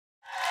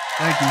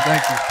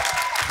Thank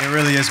you. It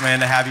really is, man,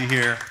 to have you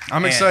here.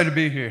 I'm excited to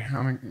be here.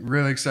 I'm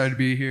really excited to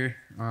be here.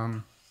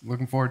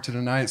 Looking forward to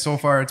tonight. So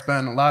far, it's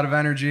been a lot of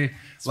energy,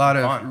 a lot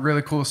of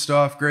really cool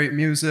stuff, great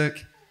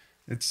music.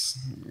 It's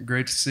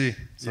great to see.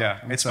 So yeah,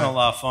 it's been a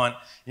lot of fun.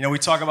 You know, we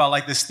talk about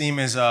like this theme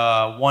is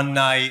one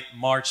night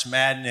March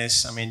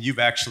Madness. I mean, you've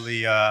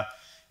actually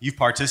you've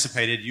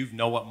participated. You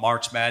know what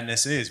March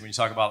Madness is when you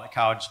talk about like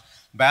college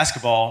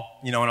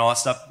basketball, you know, and all that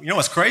stuff. You know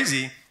what's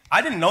crazy?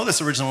 I didn't know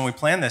this originally when we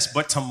planned this,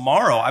 but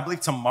tomorrow, I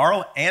believe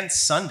tomorrow and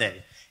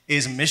Sunday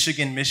is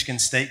Michigan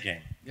State game.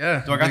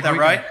 Yeah. Do I got that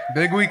right?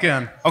 Big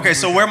weekend. Okay,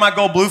 so where are my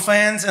Go Blue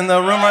fans in the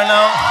room right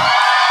now?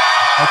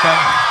 Okay.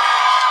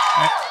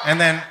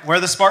 And then where are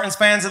the Spartans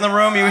fans in the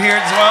room? You here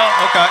as well?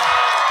 Okay.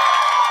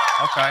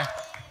 Okay.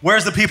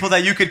 Where's the people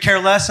that you could care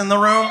less in the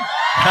room?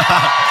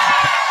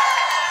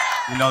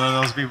 You know there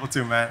are those people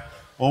too, man.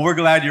 Well, we're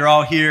glad you're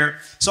all here.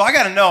 So I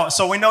got to know,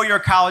 so we know you're a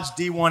college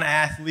D1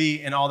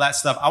 athlete and all that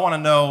stuff. I want to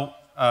know,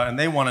 and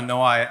they want to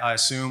know, I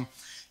assume.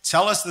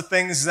 Tell us the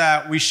things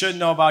that we should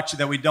know about you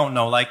that we don't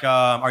know. Like,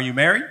 are you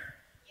married?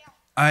 Yeah.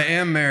 I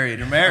am married.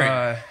 You're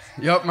married?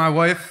 Yep, my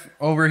wife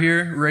over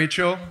here,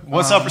 Rachel.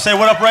 What's up? Say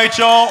what up,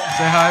 Rachel.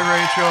 Say hi,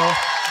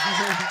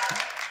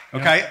 Rachel.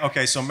 Okay,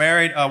 okay, so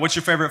married. What's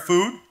your favorite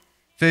food?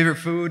 Favorite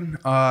food?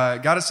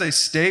 Gotta say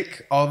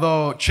steak,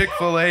 although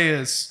Chick-fil-A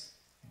is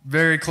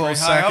very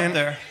close second. Up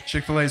there.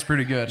 Chick-fil-A is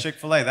pretty good.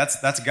 Chick-fil-A,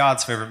 that's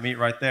God's favorite meat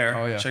right there.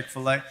 Oh, yeah.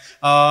 Chick-fil-A.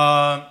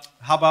 How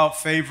about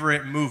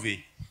favorite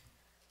movie?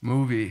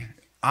 Movie.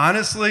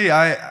 Honestly,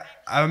 I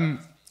have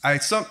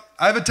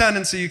a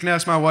tendency, you can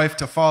ask my wife,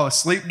 to fall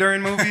asleep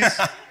during movies.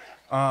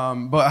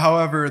 But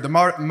however, the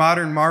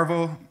modern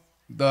Marvel,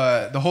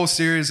 the whole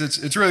series,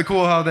 it's really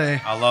cool how they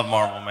I love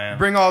Marvel, man.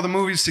 Bring all the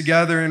movies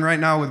together. And right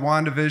now with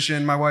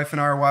WandaVision, my wife and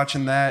I are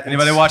watching that.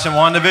 Anybody watching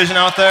WandaVision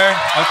out there?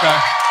 Okay.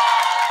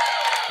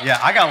 Yeah,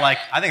 I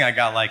think I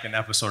got like an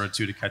episode or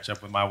two to catch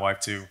up with my wife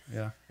too.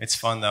 Yeah. It's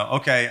fun though.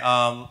 Okay,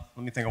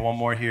 let me think of one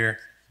more here.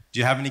 Do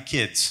you have any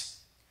kids?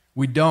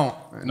 We don't.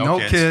 No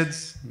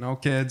kids. No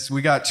kids.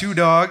 We got 2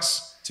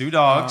 dogs. 2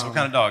 dogs. What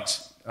kind of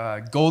dogs?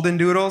 Golden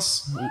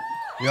Doodles.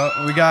 Yep.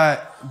 We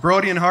got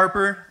Brody and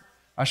Harper.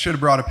 I should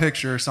have brought a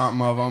picture or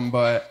something of them,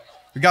 but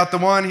we got the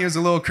one. He was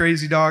a little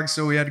crazy dog,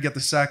 so we had to get the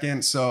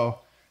second. So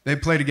they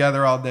play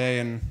together all day,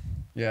 and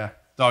yeah.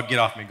 Dog, get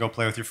off me. Go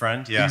play with your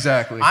friend. Yeah.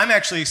 Exactly. I'm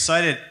actually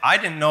excited. I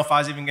didn't know if I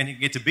was even going to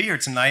get to be here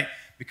tonight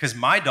because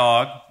my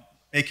dog,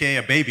 a.k.a.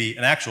 a baby,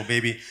 an actual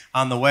baby,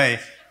 on the way,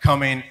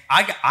 coming.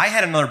 I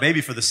had another baby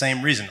for the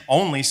same reason,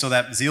 only so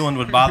that Zealand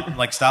would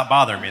stop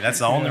bothering me. That's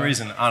the only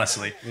reason,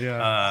 honestly.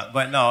 Yeah.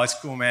 But no, it's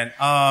cool, man.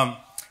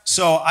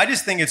 So I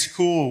just think it's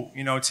cool,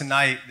 you know,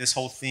 tonight, this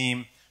whole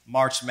theme,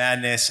 March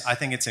Madness. I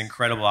think it's an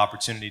incredible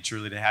opportunity,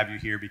 truly, to have you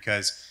here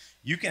because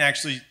you can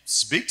actually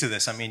speak to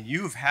this. I mean,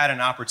 you've had an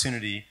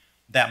opportunity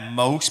that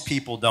most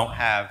people don't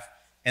have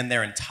in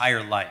their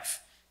entire life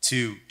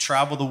to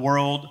travel the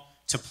world,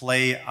 to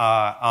play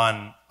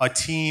on a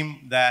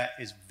team that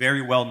is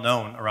very well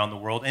known around the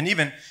world. And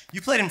even,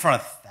 you played in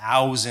front of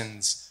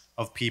thousands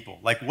of people.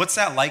 Like, what's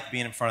that like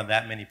being in front of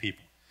that many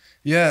people?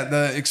 Yeah,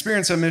 the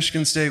experience at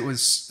Michigan State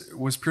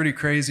was pretty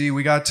crazy.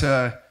 We got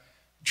to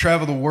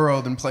travel the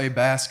world and play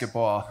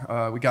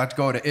basketball. We got to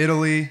go to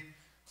Italy,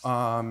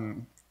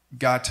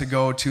 got to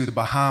go to the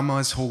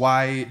Bahamas,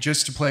 Hawaii,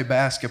 just to play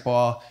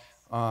basketball,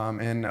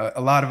 and a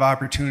lot of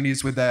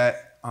opportunities with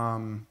that.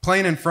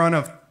 Playing in front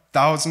of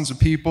thousands of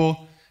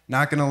people,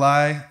 not gonna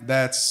lie,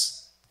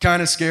 that's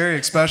kind of scary,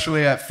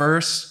 especially at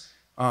first.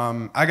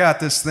 I got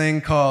this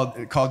thing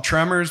called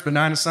tremors,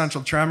 benign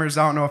essential tremors.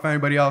 I don't know if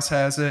anybody else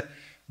has it,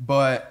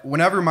 but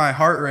whenever my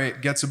heart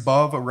rate gets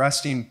above a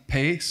resting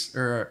pace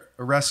or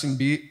a resting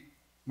beat,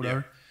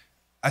 whatever,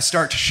 I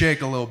start to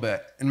shake a little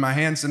bit, and my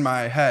hand's in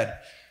my head.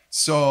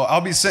 So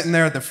I'll be sitting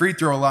there at the free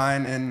throw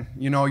line, and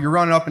you know, you're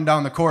running up and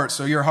down the court,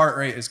 so your heart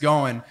rate is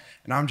going,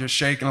 and I'm just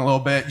shaking a little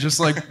bit, just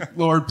like,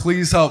 Lord,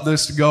 please help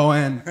this to go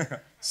in.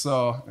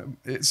 So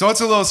it's a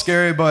little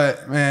scary,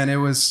 but man, it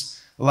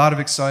was a lot of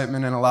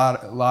excitement and a lot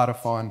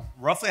of fun.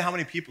 Roughly how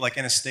many people, like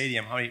in a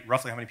stadium,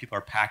 roughly how many people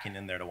are packing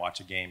in there to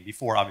watch a game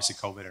before obviously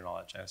COVID and all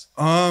that jazz?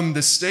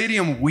 The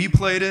stadium we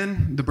played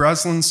in, the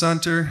Breslin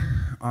Center,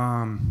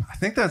 I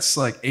think that's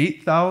like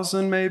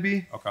 8,000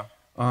 maybe. Okay.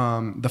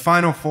 The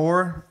Final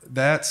Four,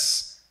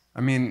 I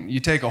mean, you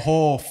take a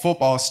whole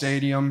football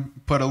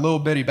stadium, put a little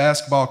bitty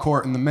basketball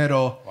court in the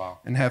middle, wow,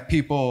 and have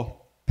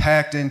people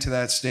packed into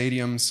that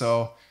stadium.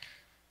 So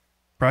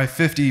probably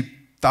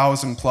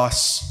 50,000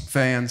 plus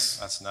fans.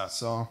 That's nuts.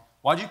 So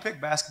why'd you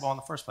pick basketball in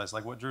the first place?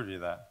 Like, what drew you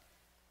to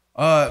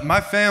that?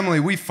 My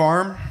family, we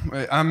farm.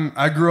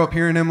 I grew up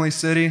here in Imlay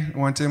City.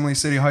 Went to Imlay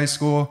City High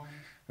School,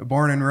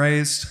 born and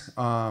raised.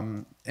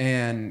 And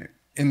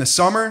in the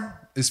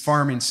summer is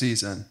farming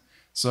season.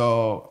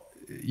 So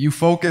you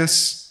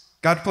focus,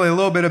 got to play a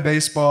little bit of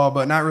baseball,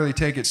 but not really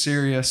take it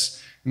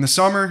serious. In the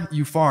summer,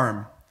 you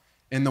farm.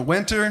 In the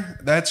winter,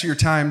 that's your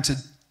time to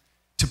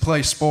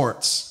play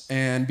sports.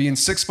 And being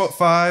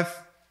 6'5",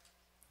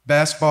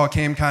 basketball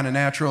came kind of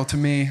natural to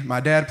me.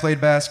 My dad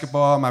played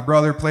basketball. My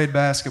brother played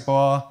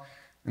basketball.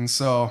 And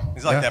so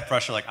it's like that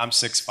pressure, like I'm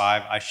 6'5",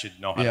 I should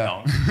know how to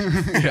dunk.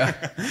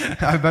 Yeah,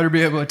 I better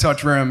be able to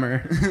touch rim.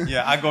 Or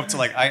yeah, I go up to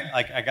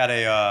I got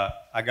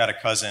a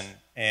cousin,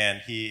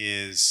 and he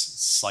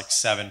is like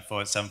 7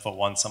 foot,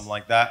 7'1", something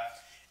like that.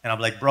 And I'm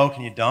like, bro,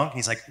 can you dunk? And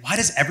he's like, why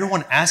does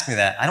everyone ask me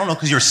that? I don't know,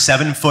 because you're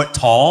 7 foot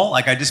tall.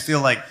 Like, I just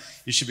feel like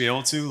you should be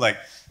able to. Like,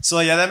 so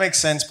yeah, that makes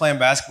sense playing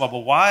basketball. But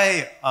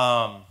why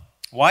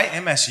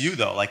MSU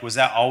though? Like, was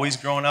that always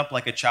growing up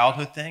like a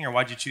childhood thing, or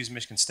why'd you choose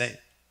Michigan State?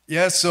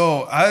 Yeah,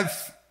 so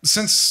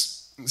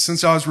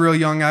since I was real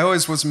young, I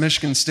always was a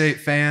Michigan State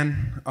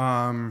fan.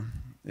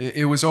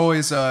 It was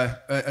always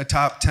a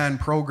top 10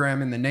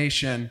 program in the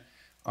nation.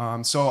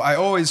 So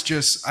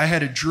I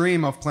had a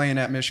dream of playing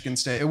at Michigan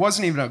State. It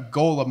wasn't even a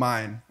goal of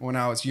mine when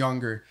I was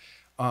younger.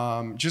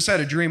 Just had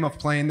a dream of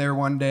playing there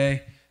one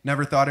day.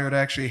 Never thought it would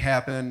actually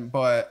happen.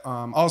 But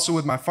also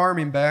with my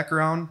farming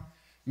background,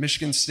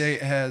 Michigan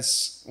State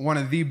has one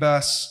of the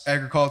best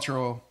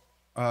agricultural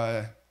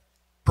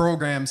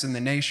programs in the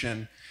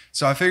nation.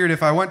 So I figured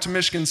if I went to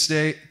Michigan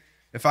State,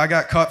 if I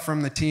got cut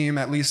from the team,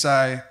 at least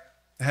I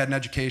had an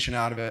education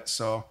out of it.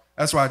 So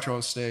that's why I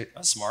chose State.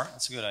 That's smart.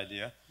 That's a good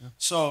idea. Yeah.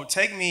 So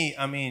take me,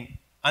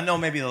 I know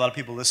maybe a lot of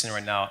people listening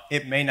right now,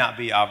 it may not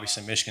be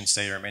obviously Michigan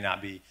State, or it may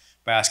not be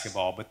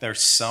basketball, but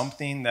there's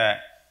something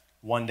that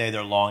one day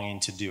they're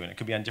longing to do, and it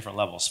could be on different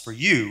levels. For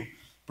you,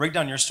 break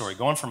down your story,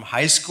 going from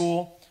high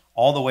school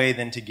all the way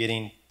then to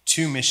getting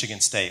to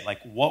Michigan State.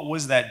 Like, what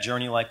was that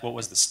journey like? What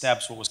was the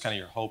steps? What was kind of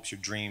your hopes, your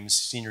dreams,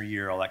 senior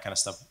year, all that kind of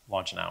stuff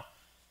launching out?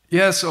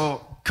 Yeah,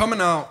 so coming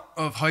out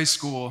of high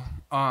school,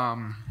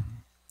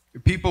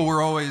 people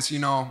were always,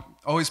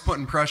 always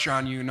putting pressure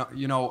on you.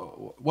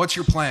 What's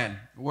your plan?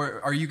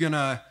 Where are you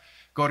gonna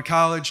go to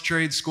college,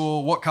 trade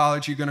school? What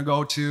college are you gonna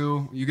go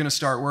to? You're gonna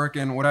start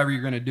working, whatever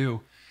you're gonna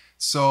do.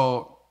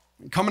 So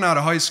coming out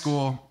of high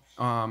school,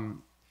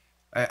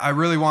 I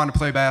really wanted to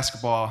play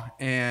basketball,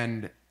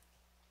 and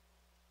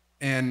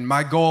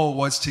my goal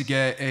was to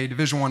get a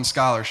Division I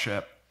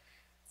scholarship,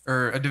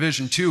 or a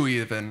Division II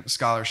even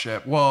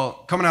scholarship.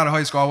 Well, coming out of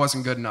high school, I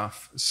wasn't good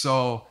enough.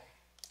 So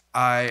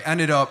I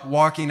ended up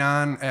walking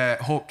on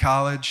at Hope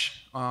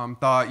College.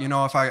 Thought,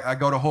 if I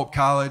go to Hope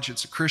College,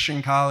 it's a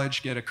Christian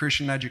college, get a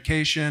Christian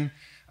education,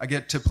 I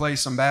get to play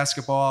some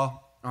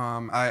basketball.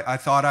 I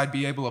thought I'd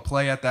be able to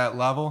play at that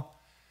level.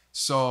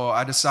 So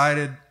I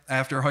decided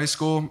after high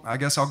school, I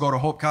guess I'll go to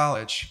Hope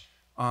College.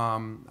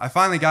 I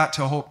finally got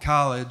to Hope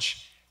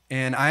College,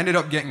 and I ended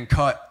up getting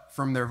cut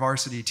from their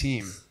varsity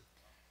team.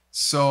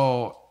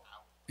 So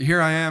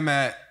here I am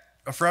at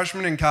a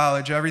freshman in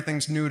college,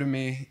 everything's new to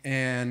me,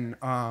 and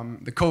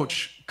the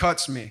coach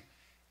cuts me.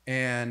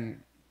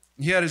 And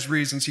he had his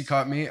reasons he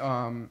cut me.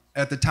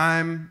 At the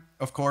time,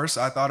 of course,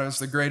 I thought it was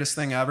the greatest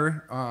thing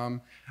ever.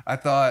 I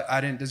thought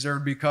I didn't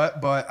deserve to be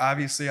cut, but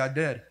obviously I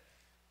did.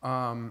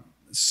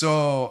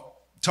 So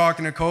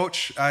talking to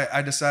coach,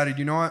 I decided,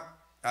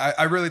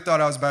 I really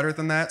thought I was better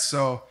than that.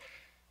 So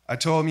I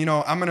told him,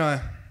 I'm going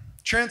to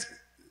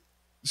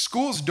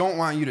schools don't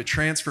want you to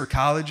transfer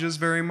colleges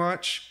very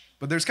much,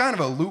 but there's kind of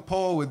a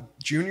loophole with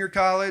junior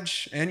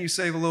college, and you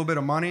save a little bit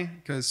of money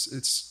because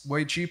it's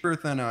way cheaper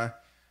than a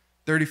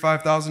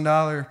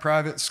 $35,000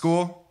 private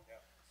school.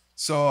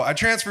 So I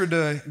transferred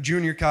to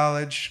junior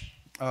college,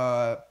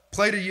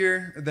 played a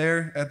year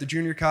there at the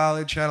junior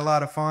college, had a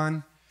lot of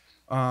fun,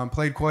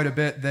 played quite a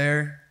bit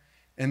there.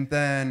 And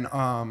then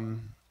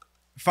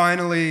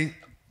finally,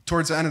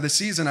 towards the end of the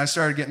season, I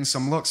started getting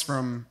some looks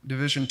from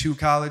Division II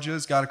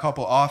colleges, got a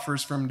couple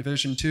offers from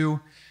Division II.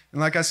 And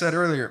like I said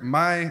earlier,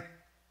 my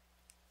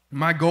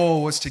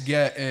goal was to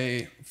get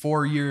a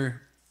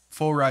 4-year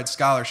full-ride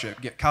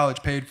scholarship, get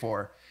college paid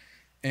for.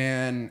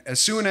 And as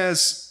soon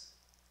as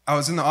I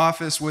was in the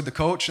office with the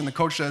coach, and the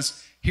coach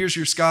says, here's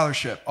your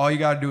scholarship. All you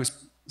got to do is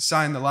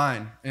sign the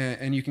line,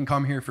 and you can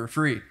come here for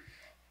free.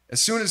 As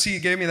soon as he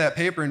gave me that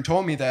paper and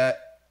told me that,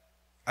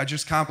 I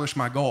just accomplished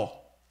my goal.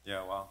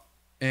 Yeah, wow.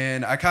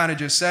 And I kind of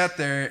just sat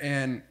there,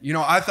 and,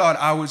 I thought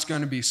I was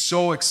going to be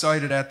so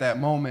excited at that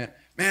moment.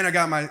 Man, I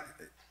got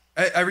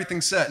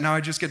everything set. Now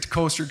I just get to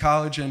coast through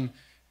college and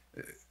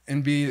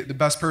be the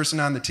best person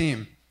on the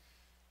team.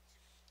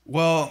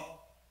 Well,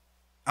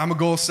 I'm a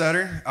goal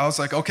setter. I was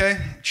like, okay,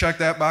 check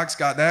that box,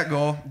 got that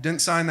goal,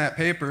 didn't sign that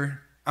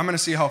paper. I'm going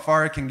to see how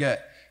far I can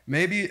get.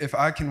 Maybe if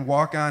I can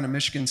walk on to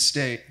Michigan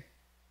State,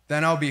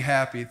 then I'll be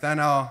happy. Then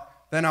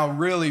I'll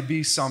really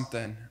be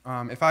something.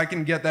 If I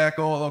can get that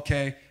goal,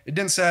 okay. It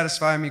didn't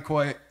satisfy me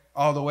quite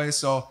all the way,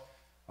 so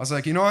I was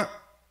like, you know what?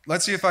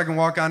 Let's see if I can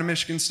walk on to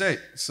Michigan State.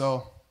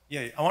 So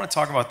yeah, I want to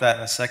talk about that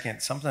in a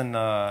second. Something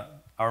I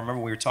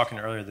remember we were talking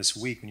earlier this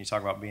week when you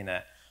talk about being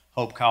at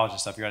Hope College and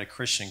stuff. You're at a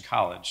Christian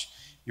college.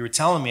 You were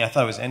telling me, I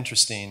thought it was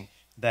interesting,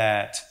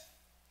 that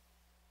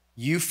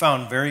you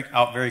found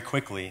out very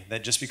quickly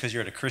that just because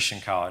you're at a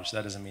Christian college,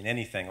 that doesn't mean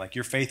anything. Like,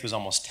 your faith was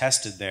almost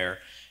tested there.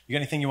 You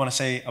got anything you want to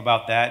say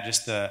about that?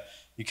 Just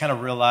you kind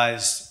of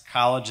realized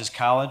college is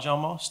college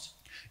almost?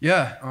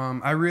 Yeah,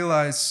 I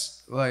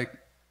realized, like,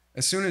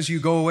 as soon as you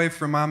go away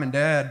from mom and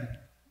dad,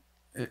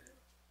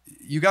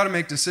 you got to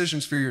make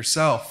decisions for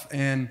yourself.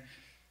 And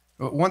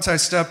once I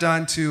stepped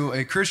onto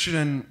a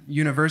Christian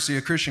university,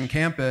 a Christian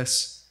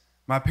campus,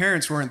 my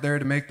parents weren't there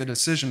to make the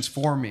decisions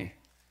for me.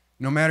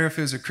 No matter if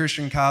it was a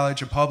Christian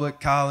college, a public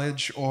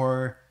college,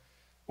 or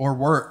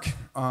work.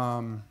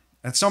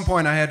 At some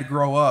point, I had to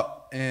grow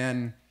up,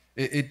 and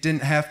it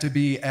didn't have to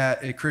be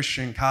at a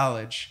Christian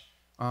college.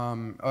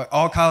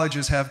 All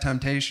colleges have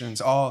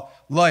temptations. All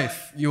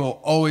life, you'll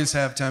always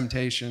have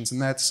temptations,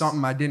 and that's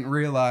something I didn't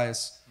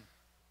realize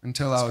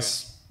until I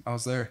was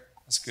there.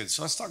 That's good.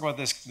 So let's talk about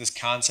this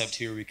concept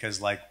here,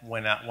 because like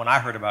when I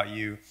heard about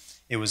you,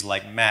 it was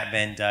like Matt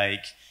Van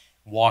Dyke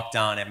walked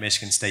on at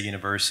Michigan State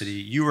University.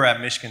 You were at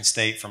Michigan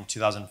State from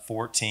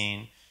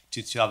 2014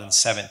 to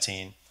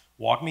 2017.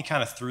 Walk me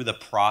kind of through the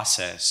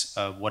process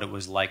of what it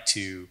was like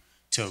to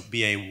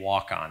be a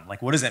walk-on.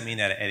 Like, what does that mean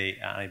at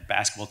a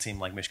basketball team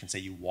like Michigan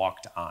State you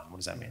walked on? What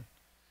does that mean?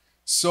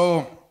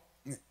 So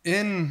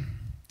in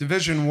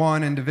Division I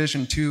and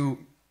Division II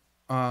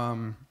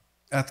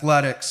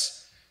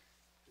athletics,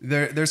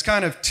 there's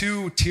kind of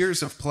two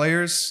tiers of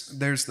players.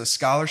 There's the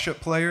scholarship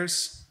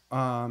players.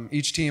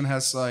 Each team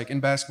has, like, in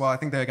basketball, I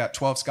think they got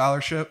 12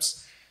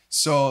 scholarships.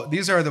 So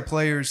these are the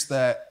players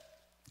that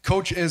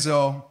Coach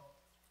Izzo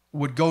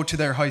would go to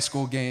their high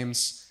school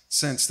games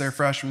since their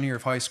freshman year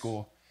of high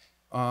school.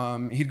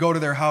 He'd go to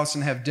their house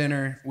and have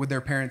dinner with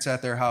their parents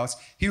at their house.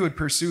 He would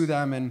pursue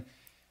them and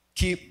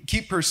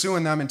keep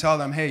pursuing them and tell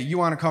them, hey, you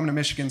want to come to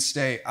Michigan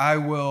State, I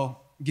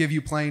will give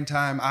you playing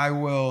time.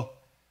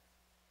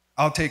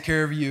 I'll take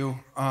care of you.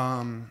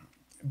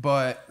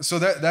 But so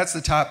that's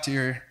the top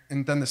tier.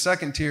 And then the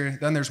second tier,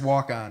 then there's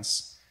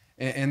walk-ons.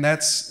 And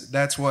that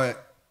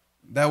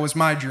was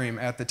my dream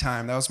at the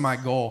time. That was my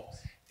goal.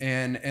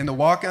 And the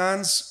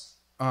walk-ons,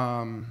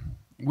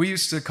 we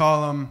used to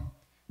call them,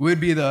 we'd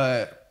be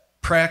the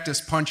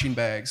practice punching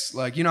bags.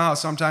 Like, you know how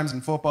sometimes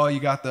in football you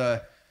got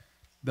the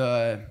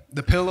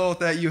pillow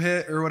that you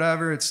hit or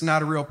whatever, it's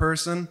not a real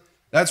person.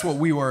 That's what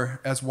we were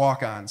as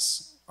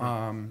walk-ons.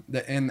 And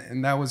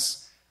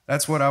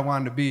that's what I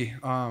wanted to be.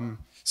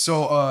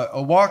 So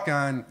a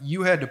walk-on,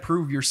 you had to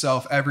prove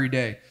yourself every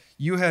day.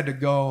 You had to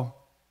go,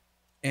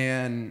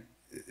 and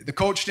the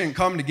coach didn't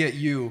come to get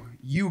you.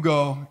 You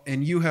go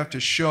and you have to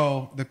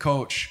show the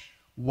coach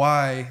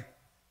why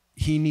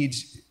you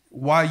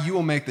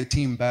will make the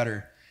team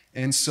better.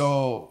 And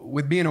so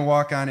with being a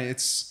walk-on,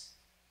 it's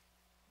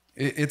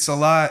a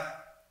lot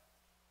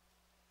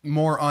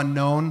more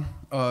unknown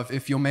of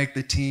if you'll make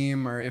the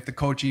team or if the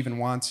coach even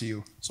wants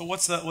you. So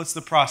what's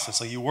the process?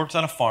 Like, you worked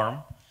on a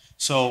farm.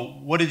 So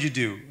what did you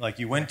do? Like,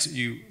 you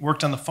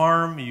worked on the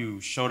farm,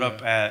 you showed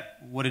up at,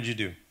 what did you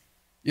do?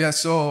 Yeah,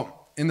 so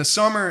in the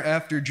summer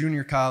after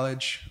junior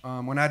college,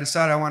 when I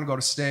decided I wanted to go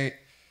to state,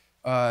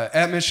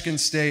 at Michigan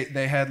State,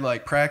 they had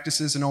like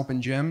practices and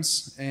open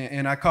gyms,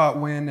 and I caught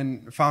wind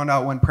and found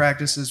out when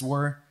practices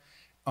were.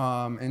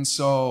 And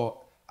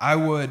so I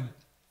would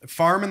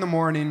farm in the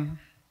morning,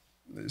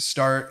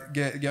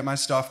 get my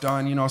stuff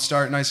done,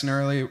 start nice and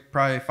early,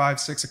 probably 5,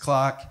 6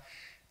 o'clock,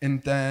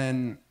 and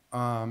then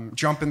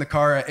jump in the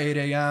car at 8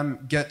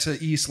 a.m., get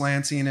to East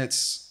Lansing.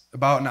 It's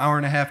about an hour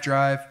and a half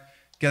drive.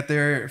 Get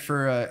there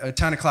for a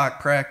 10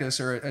 o'clock practice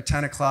or a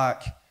 10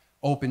 o'clock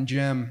open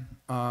gym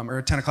or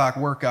a 10 o'clock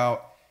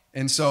workout.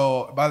 And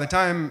so by the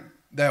time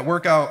that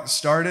workout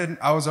started,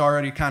 I was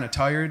already kind of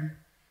tired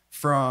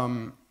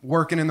from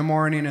working in the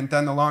morning and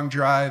then the long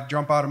drive,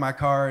 jump out of my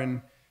car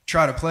and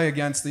try to play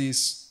against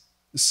these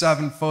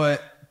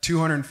 7-foot,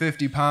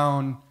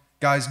 250-pound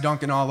guys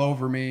dunking all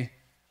over me.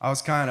 I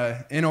was kind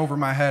of in over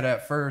my head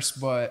at first,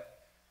 but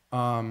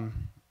I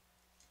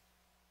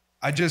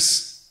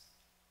just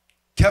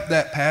kept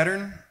that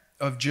pattern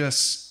of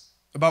just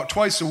about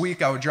twice a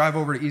week I would drive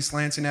over to East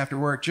Lansing after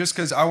work just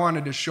because I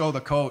wanted to show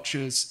the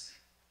coaches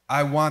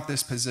I want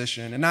this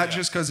position, and not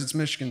just because it's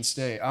Michigan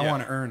State. I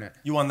want to earn it.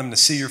 You want them to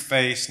see your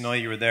face, know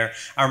you were there.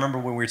 I remember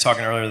when we were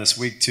talking earlier this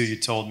week too, you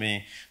told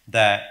me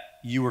that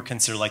you were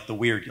considered like the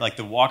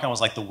walk-on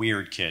was like the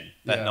weird kid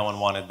that no one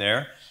wanted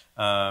there.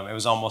 It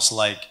was almost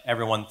like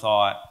everyone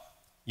thought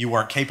you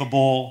weren't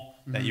capable,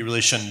 that you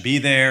really shouldn't be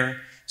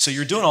there. So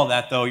you're doing all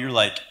that though.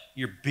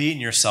 You're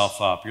beating yourself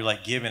up. You're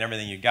like giving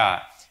everything you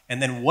got.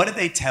 And then what did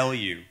they tell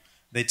you?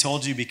 They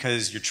told you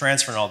because you're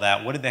transferring all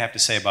that. What did they have to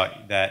say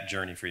about that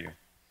journey for you?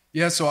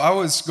 Yeah, so I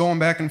was going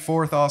back and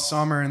forth all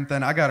summer, and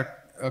then I got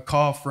a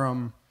call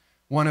from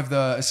one of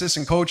the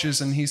assistant coaches,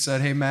 and he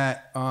said, hey,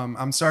 Matt,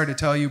 I'm sorry to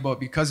tell you, but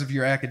because of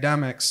your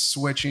academics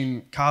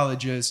switching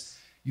colleges,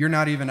 you're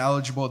not even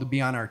eligible to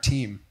be on our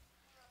team.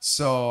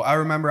 So I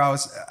remember I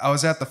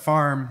was at the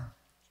farm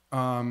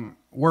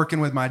working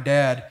with my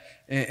dad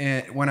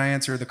when I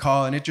answered the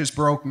call, and it just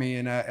broke me.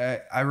 And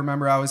I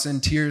remember I was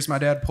in tears. My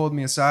dad pulled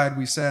me aside.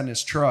 We sat in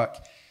his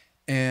truck.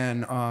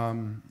 And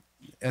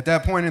at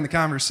that point in the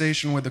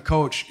conversation with the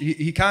coach,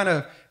 he kind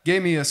of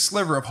gave me a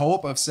sliver of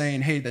hope of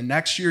saying, hey, the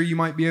next year you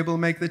might be able to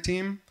make the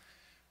team,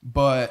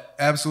 but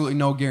absolutely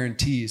no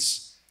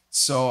guarantees.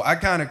 So I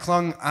kind of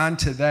clung on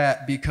to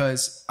that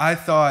because I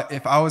thought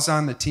if I was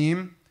on the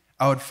team,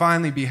 I would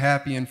finally be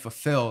happy and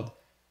fulfilled.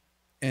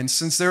 And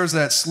since there was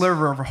that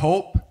sliver of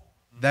hope,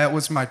 that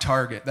was my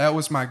target. That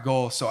was my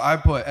goal. So I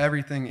put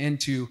everything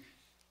into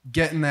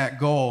getting that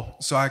goal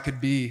so I could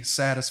be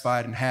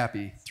satisfied and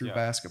happy through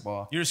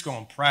basketball. You're just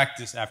going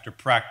practice after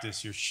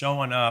practice. You're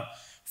showing up.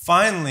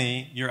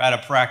 Finally, you're at a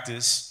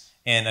practice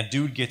and a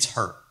dude gets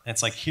hurt. And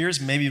it's like, here's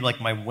maybe like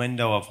my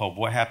window of hope.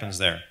 What happens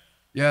there?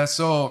 Yeah,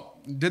 so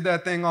did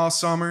that thing all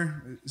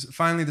summer.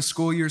 Finally, the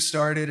school year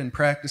started and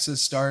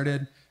practices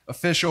started,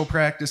 official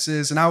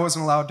practices, and I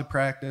wasn't allowed to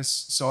practice.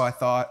 So I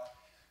thought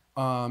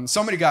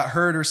somebody got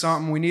hurt or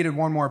something. We needed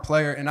one more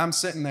player, and I'm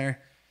sitting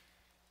there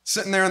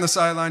on the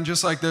sideline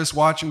just like this,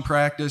 watching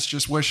practice,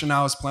 just wishing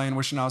I was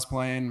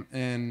playing,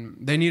 and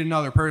they need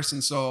another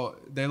person. So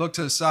they looked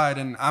to the side,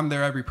 and I'm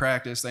there every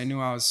practice. They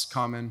knew I was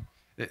coming.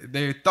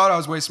 They thought I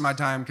was wasting my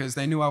time because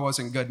they knew I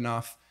wasn't good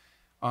enough.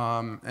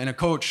 And a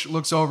coach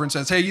looks over and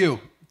says, "Hey, you,"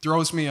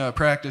 throws me a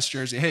practice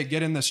jersey. "Hey,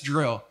 get in this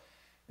drill."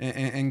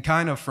 And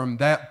kind of from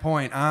that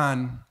point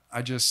on,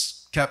 I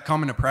just kept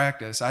coming to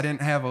practice. I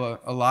didn't have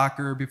a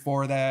locker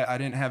before that. I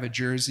didn't have a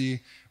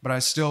jersey, but I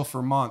still,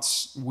 for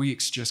months,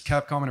 weeks, just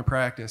kept coming to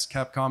practice,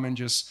 kept coming,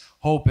 just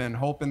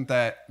hoping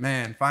that,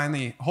 man,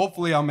 finally,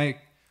 hopefully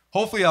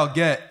I'll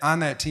get on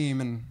that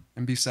team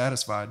and be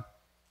satisfied.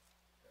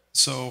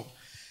 So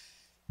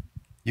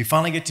you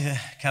finally get to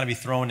kind of be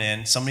thrown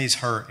in. Somebody's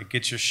hurt. It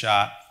gets your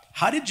shot.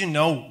 How did you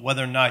know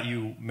whether or not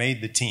you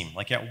made the team?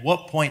 Like, at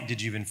what point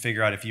did you even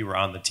figure out if you were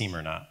on the team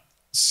or not?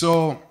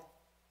 So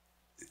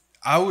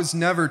I was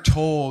never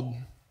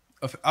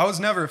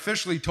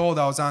officially told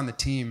I was on the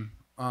team.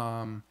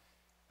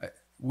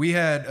 We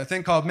had a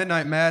thing called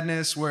Midnight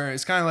Madness where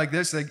it's kind of like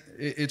this. Like,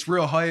 it's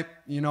real hype.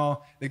 You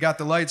know, they got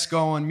the lights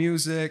going,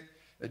 music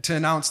to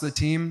announce the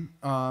team.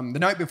 The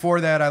night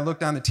before that, I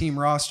looked on the team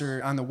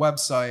roster on the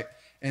website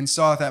and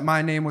saw that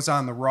my name was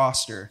on the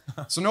roster.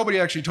 So nobody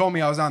actually told me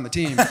I was on the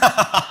team.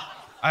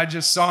 I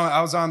just saw I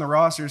was on the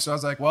roster, so I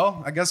was like,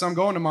 well, I guess I'm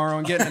going tomorrow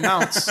and getting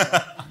announced.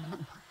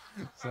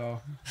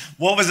 So,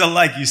 what was it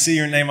like? You see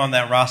your name on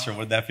that roster.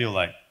 What did that feel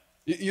like?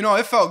 You know,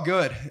 it felt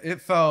good.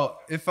 It felt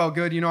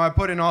good. You know, I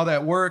put in all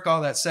that work,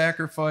 all that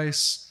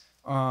sacrifice.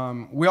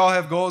 We all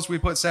have goals we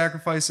put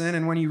sacrifice in,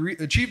 and when you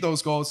achieve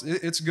those goals,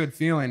 it's a good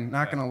feeling.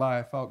 Not going to lie,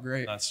 it felt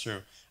great. That's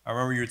true. I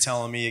remember you were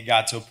telling me it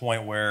got to a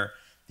point where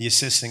the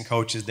assistant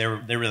coaches, they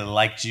really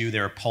liked you. They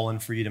were pulling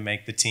for you to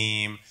make the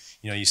team.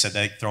 You know, you said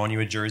they throwing you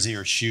a jersey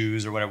or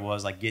shoes or whatever it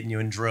was, like getting you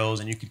in drills,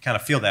 and you could kind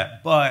of feel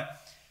that. But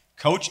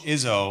Coach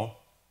Izzo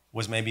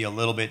was maybe a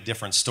little bit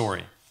different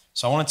story.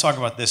 So I want to talk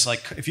about this.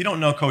 Like, if you don't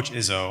know Coach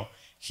Izzo,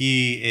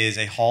 he is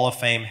a Hall of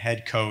Fame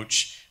head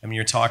coach. I mean,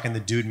 you're talking the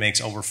dude makes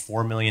over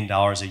 $4 million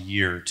a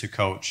year to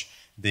coach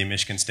the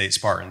Michigan State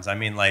Spartans. I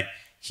mean, like,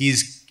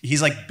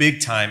 he's like big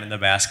time in the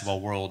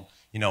basketball world,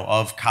 you know,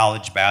 of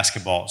college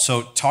basketball.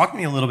 So talk to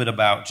me a little bit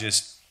about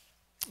just,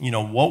 you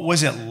know, what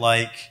was it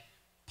like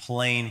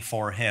playing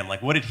for him?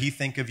 Like, what did he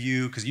think of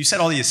you? Because you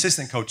said all the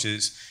assistant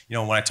coaches, you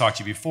know, when I talked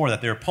to you before,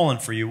 that they were pulling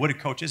for you. What did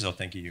Coach Izzo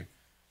think of you?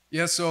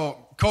 Yeah, so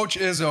Coach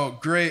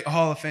Izzo, great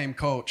Hall of Fame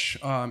coach.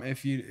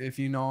 If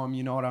you know him,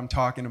 you know what I'm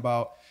talking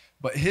about.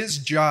 But his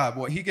job,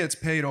 what he gets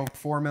paid over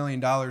 $4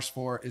 million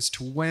for, is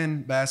to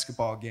win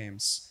basketball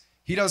games.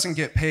 He doesn't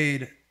get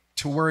paid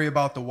to worry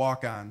about the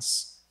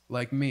walk-ons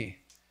like me.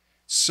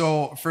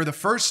 So for the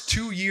first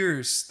 2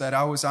 years that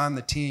I was on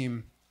the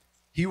team,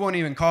 he wouldn't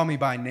even call me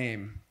by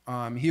name.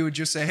 He would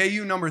just say, "Hey,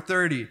 you, number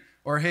 30,"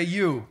 or "Hey,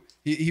 you."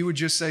 He would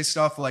just say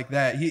stuff like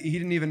that. He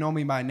didn't even know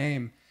me by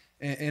name.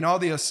 And all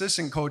the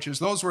assistant coaches,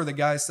 those were the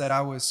guys that I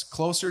was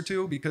closer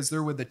to because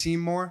they're with the team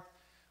more.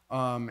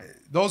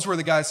 Those were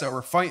the guys that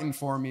were fighting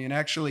for me and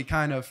actually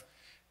kind of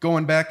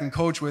going back and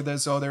coach with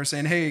Izzo. They're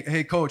saying,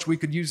 hey, coach, we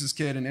could use this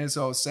kid. And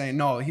Izzo is saying,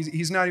 no,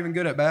 he's not even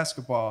good at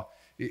basketball.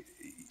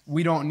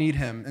 We don't need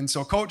him. And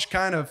so coach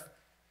kind of,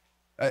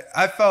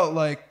 I felt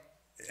like,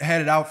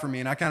 had it out for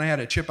me. And I kind of had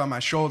a chip on my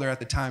shoulder at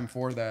the time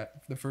for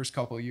that, the first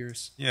couple of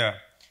years. Yeah.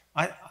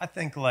 I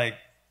think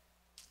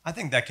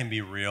that can be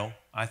real.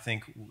 I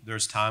think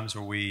there's times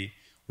where we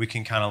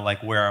can kind of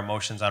like wear our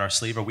emotions on our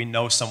sleeve, or we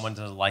know someone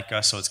doesn't like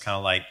us, so it's kind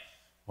of like,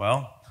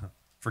 well,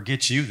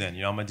 forget you then.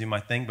 You know, I'm gonna do my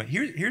thing. But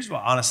here's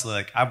what, honestly,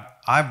 like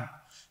I've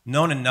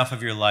known enough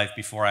of your life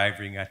before I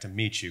ever got to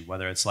meet you,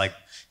 whether it's like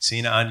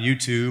seeing it on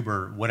YouTube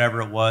or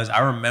whatever it was. I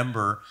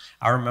remember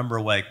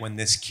like when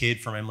this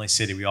kid from Emily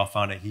City, we all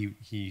found out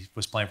he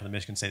was playing for the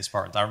Michigan State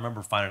Spartans. I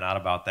remember finding out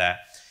about that.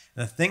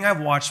 And the thing I've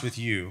watched with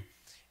you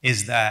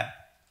is that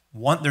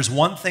there's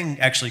one thing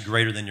actually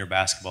greater than your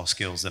basketball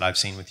skills that I've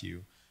seen with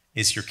you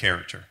is your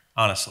character,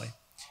 honestly.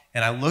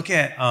 And I look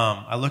at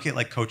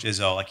like Coach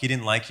Izzo, like he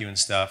didn't like you and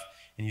stuff,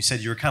 and you said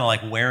you were kind of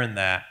like wearing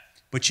that,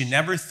 but you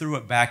never threw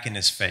it back in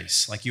his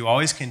face. Like you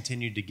always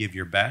continued to give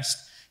your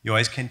best. You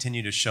always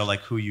continue to show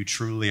like who you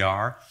truly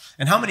are.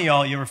 And how many of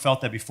y'all, you ever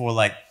felt that before?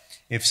 Like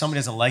if somebody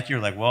doesn't like you,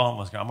 you're like, well,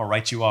 I'm gonna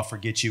write you off,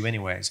 forget you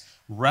anyways.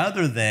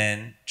 Rather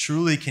than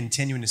truly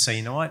continuing to say,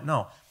 you know what?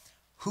 No,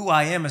 who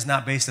I am is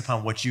not based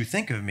upon what you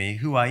think of me.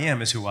 Who I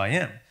am is who I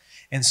am.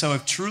 And so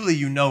if truly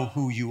you know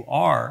who you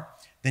are,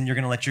 then you're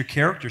going to let your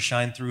character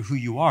shine through who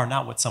you are,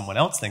 not what someone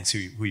else thinks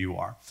who you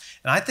are.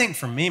 And I think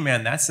for me,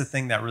 man, that's the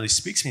thing that really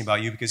speaks to me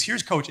about you, because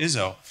here's Coach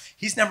Izzo.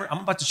 I'm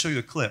about to show you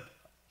a clip.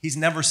 He's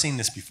never seen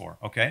this before,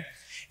 okay?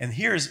 And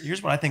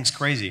here's what I think is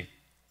crazy,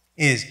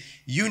 is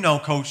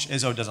Coach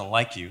Izzo doesn't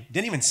like you.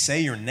 Didn't even say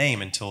your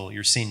name until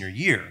your senior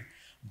year.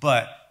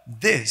 But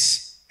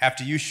this,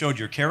 after you showed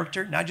your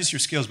character, not just your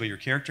skills, but your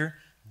character,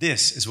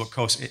 this is what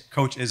Coach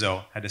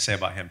Izzo had to say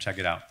about him. Check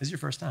it out. This is your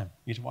first time.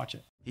 You should watch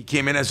it. He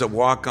came in as a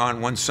walk-on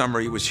one summer.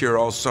 He was here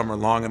all summer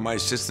long, and my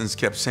assistants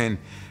kept saying,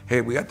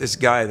 hey, we got this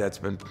guy that's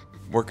been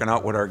working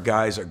out with our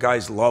guys. Our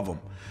guys love him.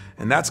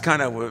 And that's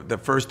kind of the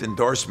first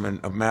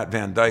endorsement of Matt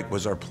Van Dyke,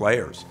 was our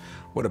players.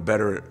 What a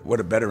better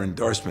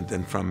endorsement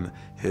than from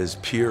his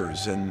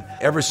peers. And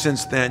ever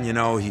since then,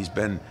 he's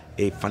been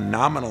a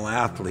phenomenal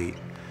athlete,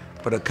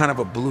 but a kind of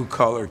a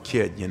blue-collar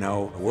kid,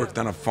 worked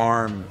on a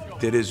farm,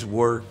 did his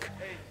work,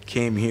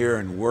 came here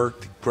and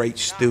worked, great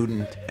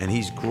student, and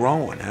he's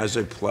grown as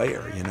a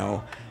player,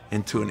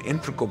 into an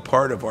integral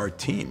part of our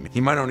team.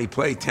 He might only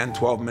play 10,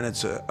 12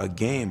 minutes a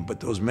game, but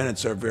those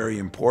minutes are very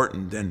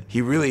important, and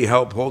he really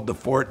helped hold the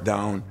fort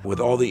down with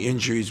all the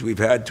injuries we've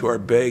had to our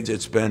bigs.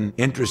 It's been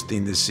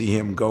interesting to see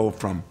him go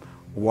from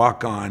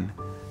walk-on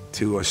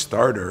to a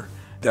starter.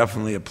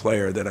 Definitely a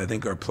player that I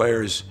think our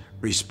players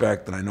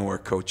respect, and I know our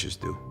coaches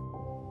do.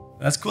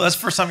 That's cool. That's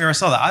the first time you ever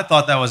saw that. I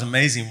thought that was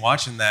amazing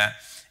watching that.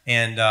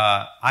 And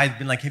I'd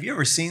been like, have you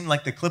ever seen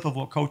the clip of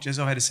what Coach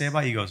Izzo had to say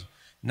about it? He goes,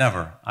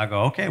 never. I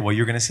go, okay, well,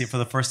 you're going to see it for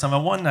the first time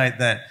on one night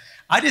then.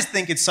 I just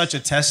think it's such a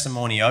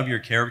testimony of your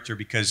character,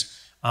 because,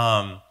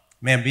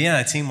 man, being on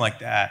a team like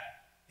that,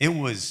 it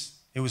was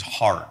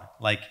hard.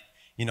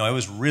 It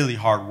was really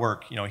hard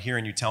work,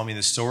 hearing you tell me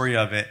the story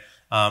of it.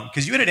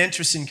 Because you had an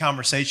interesting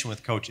conversation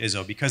with Coach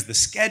Izzo, because the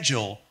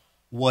schedule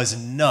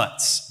was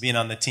nuts being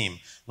on the team.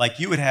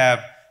 You would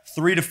have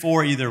 3 to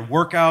 4 either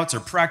workouts or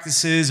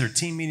practices or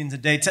team meetings a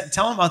day.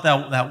 Tell them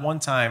about that one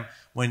time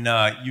when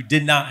you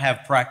did not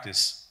have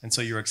practice, and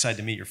so you were excited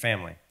to meet your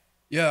family.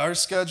 Yeah, our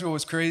schedule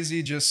was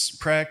crazy.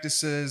 Just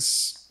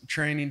practices,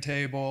 training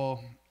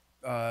table,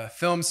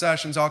 film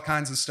sessions, all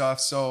kinds of stuff.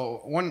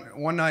 So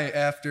one night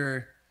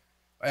after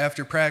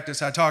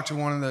practice, I talked to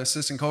one of the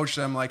assistant coaches.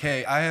 I'm like,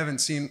 hey, I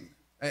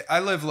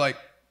live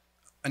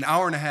an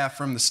hour and a half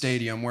from the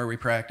stadium where we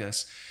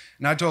practice.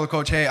 And I told the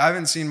coach, hey, I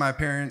haven't seen my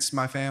parents,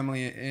 my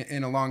family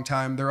in a long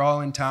time. They're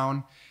all in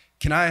town.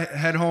 Can I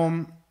head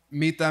home,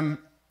 meet them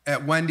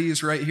at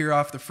Wendy's right here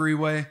off the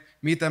freeway,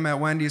 meet them at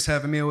Wendy's,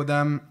 have a meal with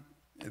them,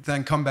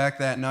 then come back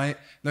that night?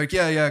 They're like,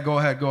 yeah, go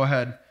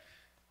ahead.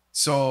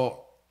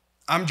 So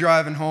I'm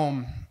driving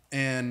home,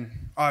 and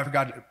I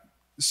forgot.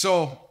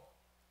 So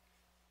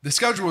the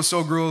schedule was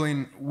so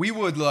grueling. We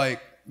would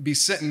be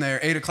sitting there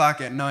 8 o'clock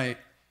at night,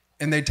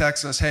 and they'd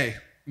text us, hey,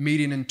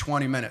 meeting in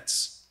 20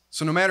 minutes.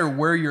 So no matter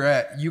where you're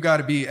at, you got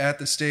to be at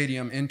the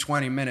stadium in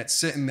 20 minutes,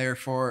 sitting there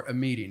for a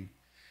meeting.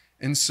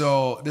 And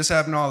so this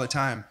happened all the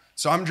time.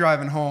 So I'm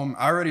driving home.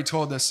 I already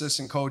told the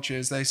assistant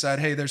coaches. They said,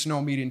 hey, there's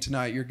no meeting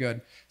tonight. You're good.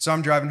 So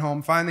I'm driving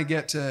home. Finally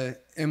get to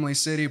Imlay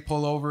City,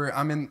 pull over.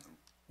 I'm in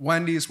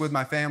Wendy's with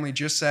my family,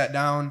 just sat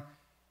down.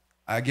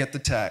 I get the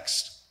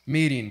text,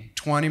 meeting,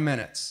 20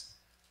 minutes.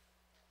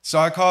 So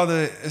I call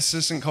the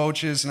assistant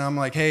coaches, and I'm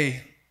like,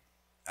 hey,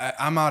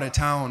 I'm out of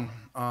town.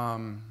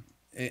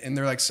 And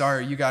they're like,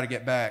 sorry, you got to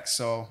get back.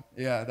 So,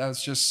 yeah, that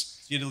was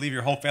just... You had to leave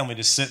your whole family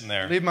just sitting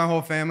there. Leave my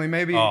whole family.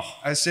 Maybe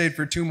I stayed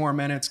for 2 more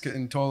minutes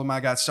and told them I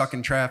got stuck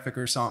in traffic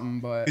or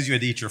something. But because you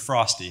had to eat your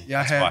Frosty.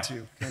 Yeah, I had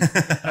to.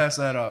 Pass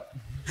that up.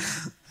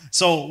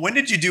 So when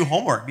did you do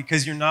homework?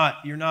 Because you're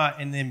not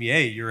in the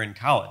NBA, you're in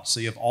college. So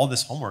you have all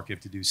this homework you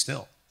have to do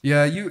still.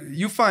 Yeah,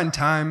 you find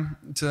time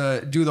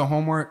to do the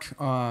homework.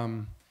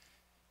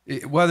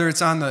 Whether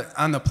it's on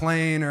the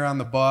plane or on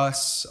the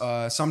bus,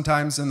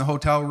 sometimes in the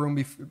hotel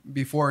room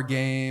before a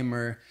game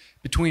or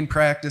between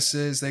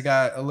practices, they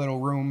got a little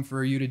room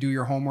for you to do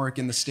your homework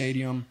in the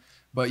stadium.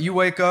 But you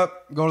wake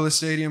up, go to the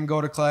stadium, go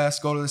to class,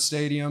 go to the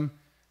stadium.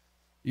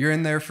 You're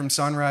in there from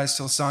sunrise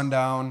till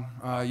sundown.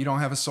 You don't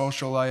have a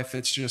social life.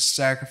 It's just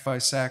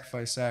sacrifice.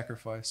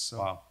 So,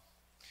 wow.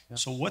 Yeah.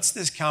 So what's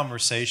this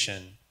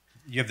conversation?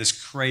 You have this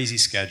crazy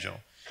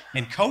schedule.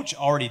 And coach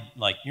already,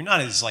 you're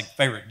not his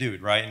favorite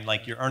dude, right? And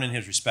you're earning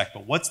his respect.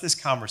 But what's this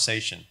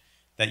conversation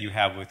that you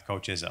have with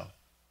Coach Izzo?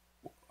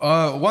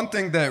 One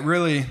thing that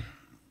really,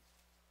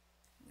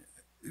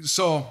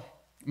 so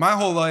my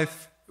whole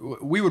life,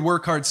 we would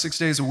work hard 6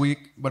 days a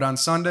week, but on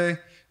Sunday,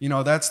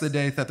 that's the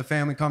day that the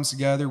family comes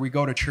together. We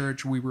go to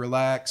church, we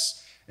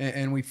relax,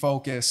 and we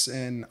focus.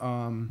 And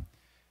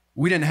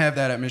we didn't have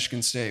that at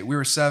Michigan State. We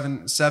were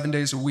seven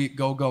days a week,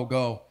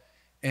 go.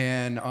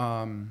 And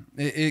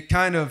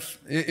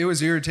it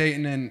was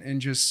irritating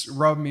and just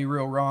rubbed me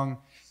real wrong.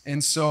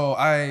 And so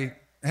I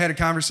had a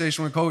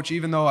conversation with Coach,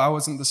 even though I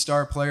wasn't the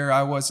star player,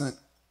 I was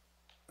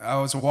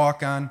a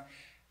walk-on.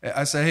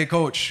 I said, hey,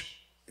 Coach,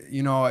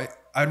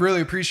 I'd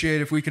really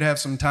appreciate if we could have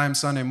some time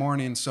Sunday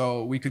morning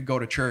so we could go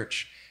to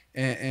church.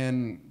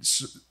 And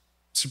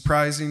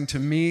surprising to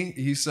me,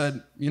 he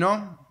said,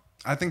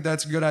 I think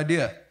that's a good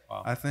idea.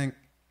 Wow. I think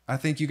I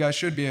think you guys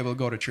should be able to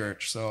go to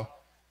church. So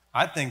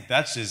I think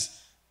that is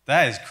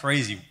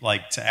crazy,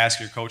 like, to ask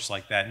your coach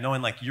like that,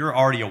 knowing like you're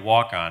already a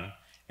walk-on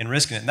and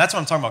risking it. And that's what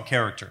I'm talking about,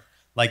 character.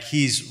 Like,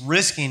 he's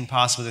risking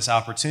possibly this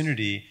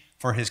opportunity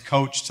for his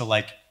coach to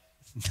like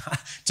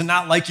to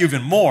not like you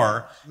even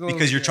more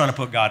because you're trying to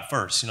put God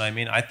first. You know what I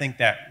mean? I think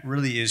that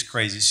really is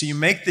crazy. So you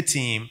make the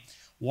team.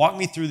 Walk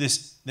me through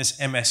this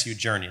MSU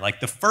journey.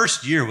 Like, the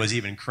first year was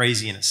even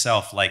crazy in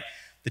itself. Like,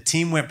 the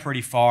team went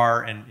pretty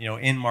far, and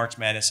in March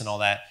Madness and all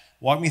that.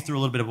 Walk me through a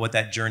little bit of what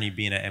that journey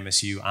being at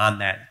MSU on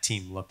that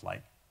team looked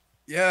like.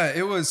 Yeah,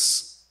 it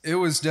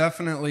was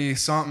definitely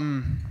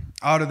something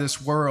out of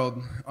this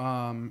world.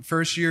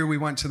 First year we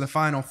went to the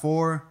Final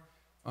Four.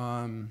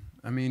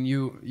 I mean,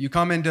 you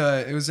come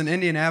into, it was in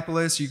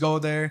Indianapolis, you go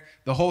there,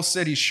 the whole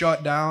city's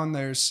shut down.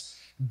 There's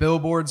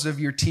billboards of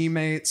your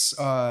teammates.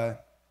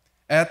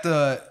 At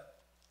the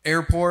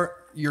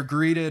airport, you're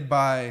greeted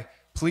by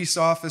police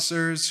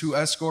officers who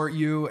escort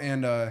you,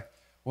 and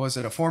was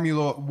it a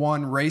Formula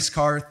One race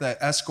car that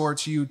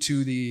escorts you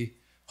to the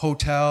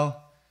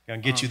hotel?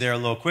 Gonna get you there a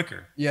little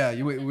quicker. Yeah,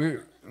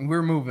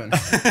 we're moving.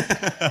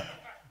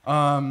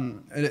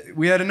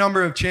 We had a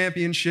number of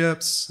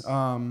championships.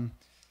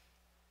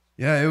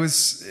 Yeah, it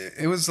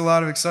was a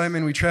lot of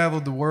excitement. We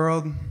traveled the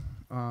world.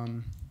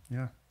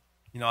 Yeah.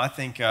 I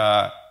think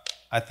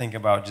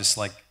about just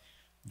like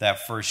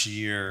that first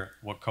year,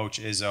 what Coach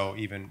Izzo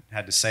even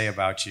had to say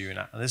about you. And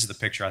this is the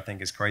picture I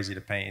think is crazy to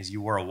paint, is you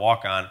were a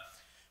walk-on.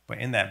 But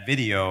in that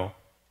video,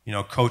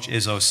 Coach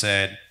Izzo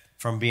said,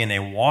 from being a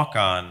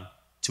walk-on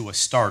to a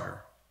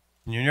starter.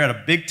 And you're at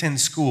a Big Ten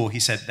school, he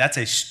said, that's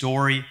a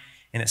story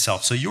in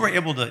itself. So you were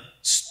able to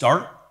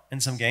start in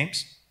some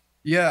games?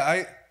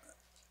 Yeah,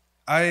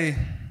 I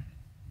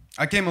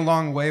came a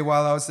long way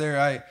while I was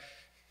there.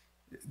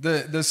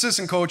 The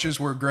assistant coaches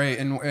were great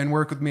and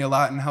worked with me a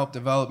lot and helped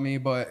develop me,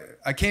 but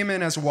I came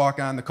in as a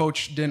walk-on. The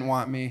coach didn't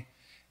want me.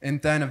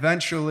 And then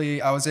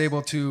eventually I was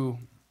able to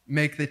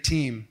make the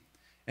team.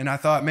 And I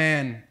thought,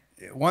 man,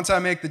 once I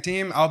make the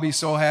team, I'll be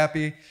so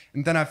happy.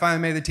 And then I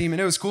finally made the team,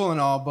 and it was cool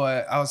and all,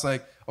 but I was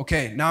like,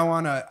 okay, now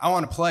I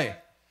wanna play.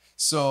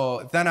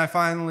 So then I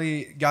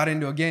finally got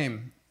into a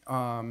game.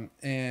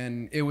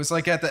 And it was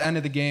like at the end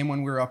of the game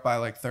when we were up by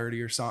like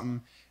 30 or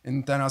something.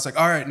 And then I was like,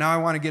 all right, now I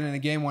want to get in a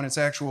game when it's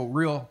actual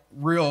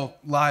real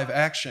live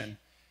action.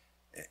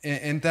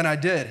 And then I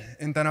did.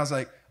 And then I was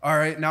like, all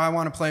right, now I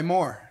want to play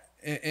more.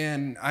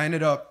 And I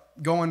ended up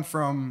going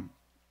from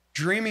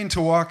dreaming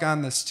to walk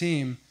on this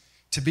team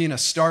to being a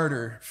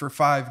starter for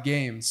 5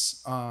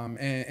 games.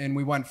 And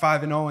we went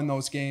 5-0 in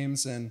those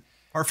games. And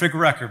perfect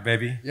record,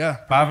 baby. Yeah.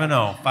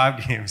 5-0,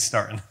 5 games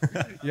starting.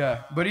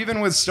 Yeah. But even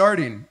with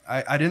starting,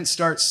 I didn't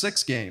start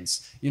 6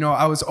 games.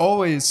 I was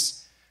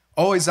always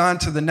on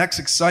to the next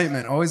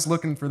excitement, always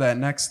looking for that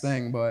next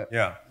thing. But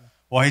yeah.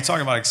 Well, hey,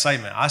 talking about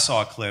excitement, I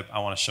saw a clip I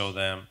want to show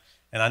them.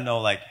 And I know,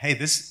 like, hey,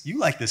 you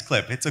like this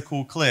clip. It's a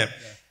cool clip.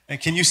 Yeah.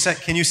 And can you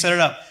set it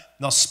up?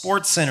 Now,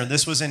 Sports Center,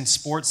 this was in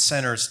Sports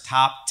Center's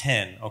top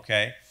 10,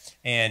 okay?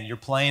 And you're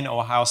playing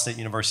Ohio State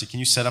University. Can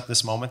you set up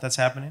this moment that's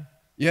happening?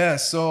 Yeah,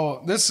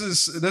 so this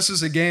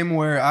is a game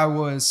where I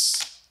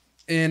was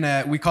in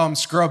we call them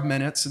scrub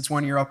minutes. It's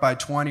when you're up by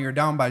 20 or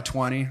down by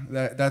 20.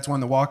 That's when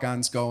the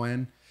walk-ons go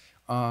in.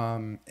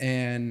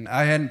 And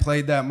I hadn't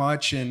played that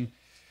much, and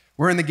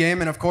we're in the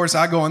game, and of course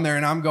I go in there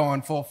and I'm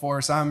going full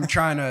force. I'm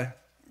trying to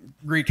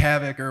wreak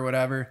havoc or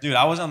whatever. Dude,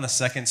 I was on the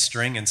 2nd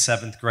string in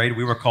 7th grade.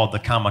 We were called the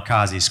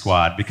Kamikaze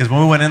Squad because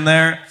when we went in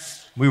there,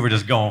 we were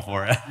just going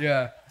for it.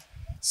 Yeah.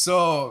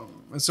 So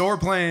we're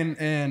playing,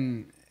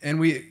 and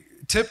we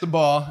tip the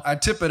ball. I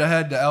tip it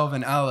ahead to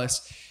Elvin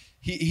Ellis.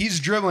 He's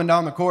dribbling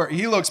down the court.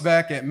 He looks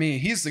back at me.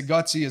 He's the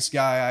gutsiest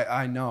guy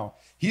I know.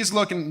 He's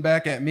looking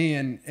back at me,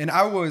 and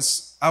I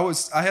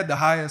had the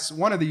highest,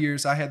 one of the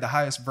years I had the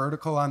highest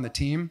vertical on the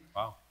team.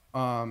 Wow.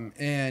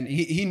 And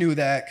he knew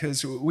that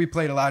because we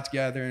played a lot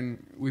together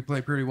and we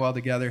played pretty well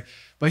together.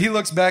 But he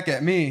looks back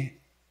at me,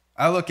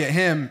 I look at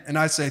him, and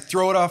I say,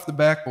 throw it off the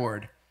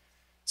backboard.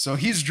 So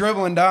he's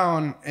dribbling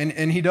down,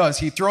 and he does.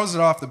 He throws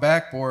it off the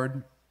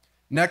backboard.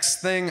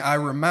 Next thing I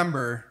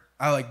remember,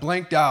 I like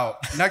blanked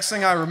out. Next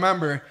thing I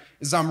remember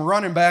is I'm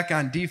running back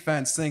on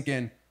defense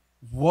thinking,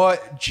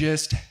 what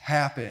just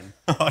happened?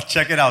 Oh,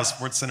 check it out,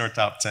 Sports Center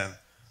top 10.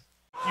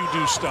 You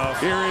do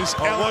stuff. Here is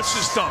what's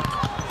his dunk?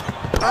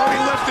 Oh, he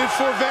left it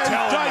for Van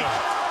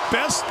Dyke.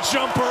 Best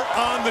jumper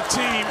on the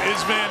team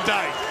is Van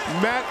Dyke.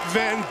 Matt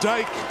Van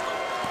Dyke,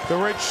 the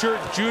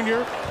redshirt junior,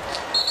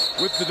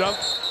 with the dunk.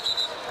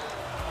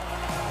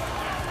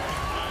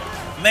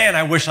 Man,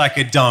 I wish I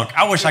could dunk.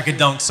 I wish I could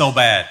dunk so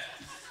bad.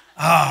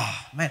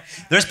 Ah, oh, man.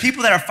 There's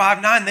people that are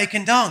 5'9", they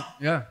can dunk.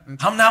 Yeah.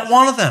 I'm not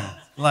one of them.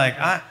 Like,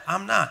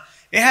 I'm not.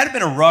 It had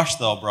been a rush,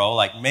 though, bro.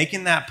 Like,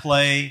 making that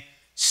play,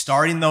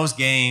 starting those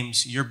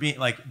games, you're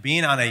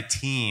being on a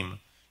team,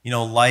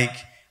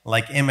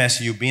 like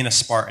MSU, being a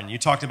Spartan. You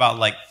talked about,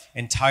 like,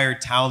 entire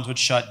towns would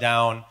shut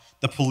down,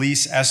 the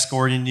police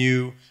escorting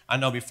you. I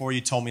know before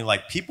you told me,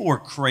 like, people were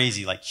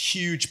crazy. Like,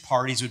 huge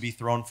parties would be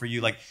thrown for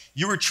you. Like,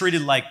 you were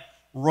treated like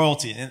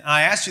royalty. And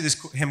I asked you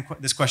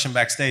this question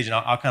backstage, and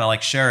I'll kind of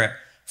like share it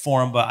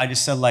for him. But I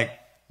just said, like,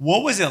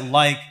 what was it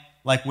like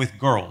with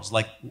girls?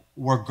 Like,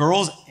 were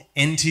girls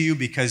into you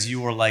because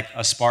you were like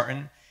a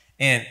Spartan?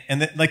 And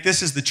like,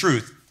 this is the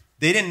truth.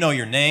 They didn't know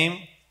your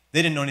name.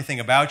 They didn't know anything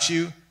about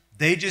you.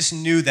 They just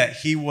knew that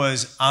he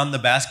was on the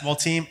basketball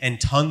team, and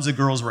tons of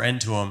girls were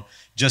into him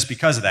just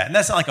because of that. And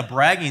that's not like a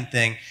bragging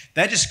thing.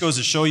 That just goes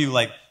to show you,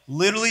 like,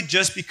 literally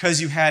just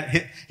because you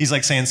had, he's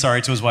like saying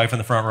sorry to his wife in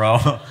the front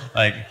row.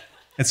 Like,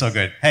 it's so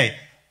good. Hey,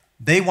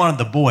 they wanted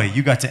the boy.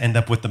 You got to end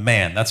up with the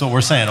man. That's what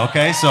we're saying,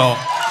 okay? So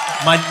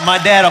my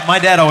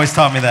dad always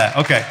taught me that.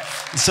 Okay.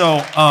 So,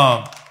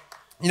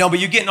 you know, but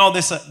you're getting all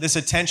this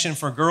attention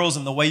for girls,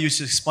 and the way you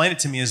explain it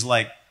to me is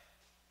like,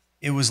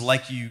 it was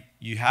like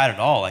you had it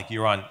all. Like,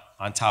 you were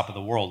on top of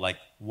the world. Like,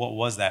 what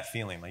was that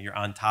feeling? Like, you're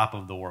on top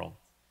of the world.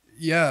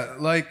 Yeah,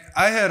 like,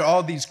 I had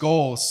all these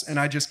goals, and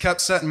I just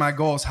kept setting my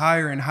goals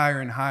higher and higher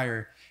and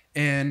higher.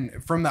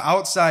 And from the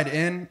outside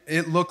in,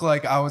 it looked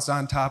like I was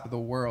on top of the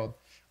world.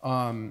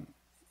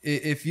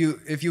 If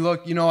you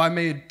look, you know, I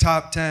made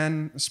top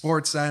 10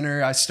 Sports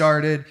Center.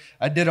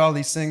 I did all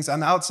these things. On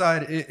the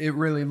outside, it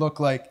really looked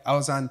like I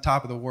was on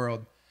top of the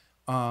world.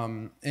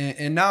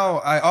 And now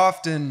I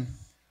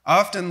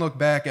often look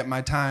back at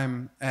my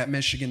time at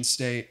Michigan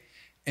State,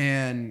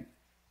 and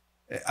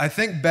I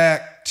think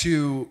back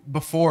to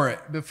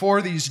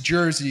before these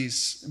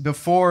jerseys,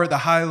 before the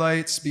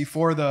highlights,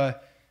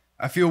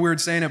 I feel weird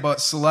saying it,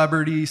 but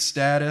celebrity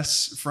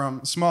status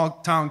from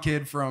small town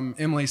kid from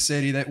Imlay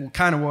City that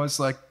kind of was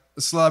like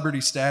a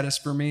celebrity status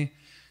for me.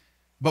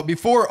 But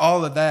before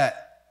all of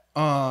that,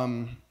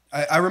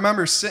 I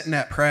remember sitting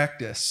at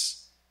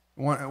practice,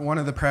 one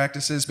of the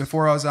practices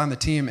before I was on the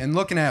team, and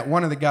looking at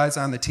one of the guys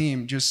on the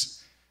team,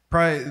 just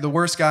probably the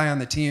worst guy on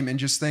the team, and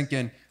just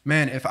thinking,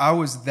 man, if I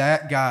was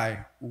that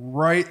guy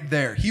right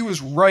there, he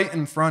was right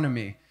in front of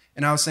me.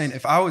 And I was saying,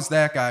 if I was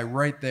that guy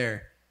right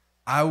there,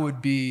 I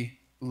would be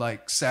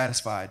like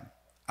satisfied.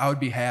 I would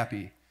be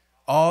happy.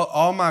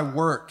 All my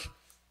work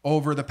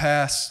over the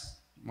past,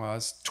 well, I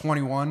was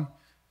 21,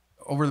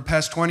 over the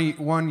past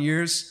 21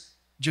 years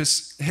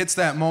just hits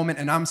that moment,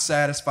 and I'm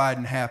satisfied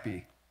and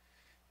happy.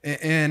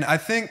 And I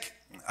think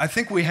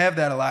we have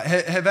that a lot.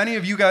 Have any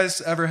of you guys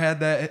ever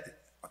had that?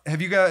 Have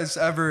you guys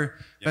ever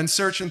been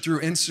searching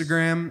through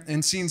Instagram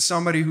and seen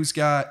somebody who's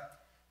got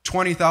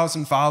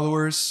 20,000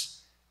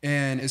 followers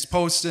and is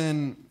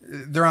posting,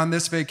 they're on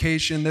this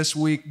vacation this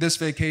week, this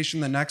vacation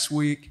the next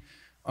week?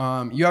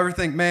 You ever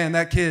think, man,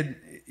 that kid,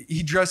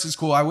 he dresses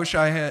cool. I wish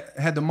I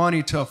had the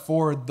money to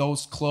afford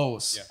those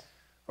clothes. Yeah.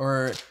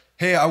 Or,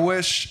 hey, I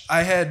wish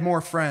I had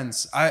more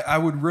friends. I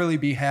would really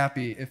be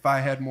happy if I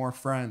had more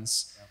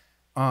friends.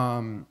 Yeah.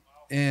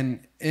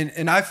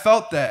 And I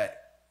felt that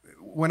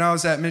when I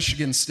was at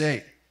Michigan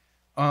State.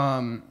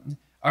 I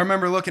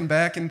remember looking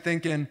back and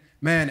thinking,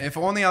 man, if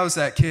only I was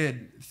that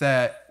kid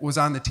that was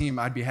on the team,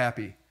 I'd be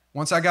happy.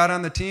 Once I got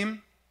on the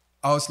team,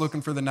 I was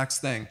looking for the next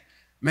thing.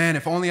 Man,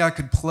 if only I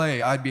could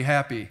play, I'd be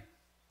happy.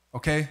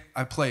 Okay,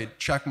 I played,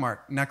 check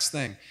mark, next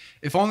thing.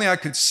 If only I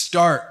could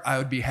start, I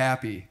would be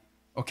happy.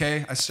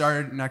 Okay, I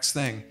started, next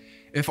thing.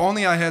 If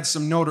only I had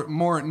some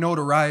more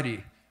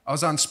notoriety. I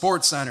was on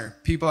Sports Center.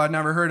 People I'd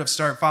never heard of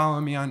start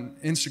following me on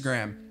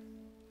Instagram.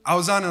 I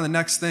was on to the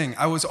next thing.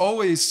 I was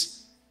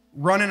always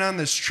running on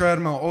this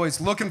treadmill, always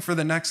looking for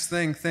the next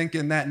thing,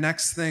 thinking that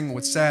next thing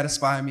would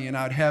satisfy me, and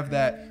I'd have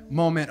that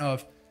moment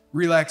of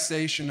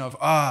relaxation of,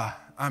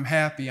 I'm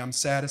happy, I'm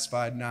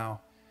satisfied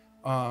now.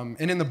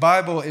 And in the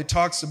Bible, it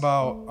talks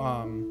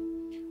about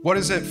what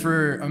is it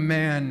for a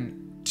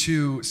man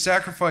to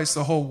sacrifice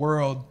the whole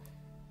world,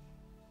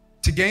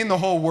 to gain the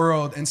whole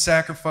world and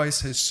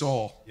sacrifice his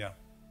soul. Yeah.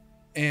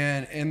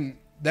 And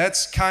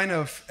that's kind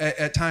of,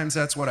 at times,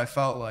 that's what I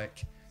felt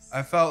like.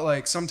 I felt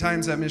like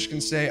sometimes at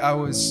Michigan State,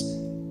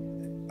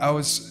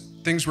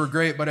 things were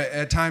great, but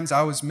at times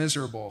I was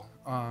miserable.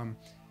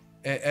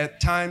 At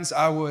times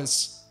I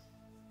was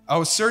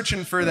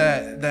searching for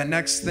that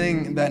next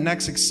thing, that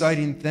next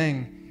exciting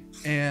thing.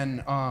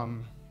 And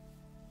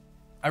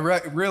I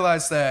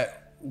realized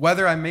that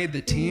whether I made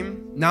the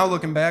team, now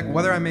looking back,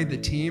 whether I made the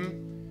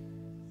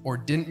team or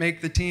didn't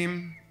make the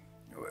team,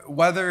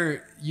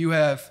 whether you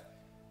have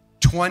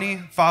 20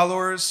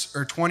 followers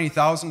or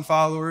 20,000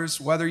 followers,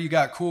 whether you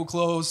got cool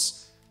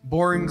clothes,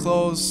 boring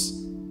clothes,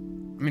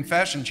 I mean,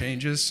 fashion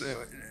changes.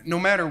 No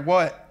matter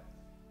what,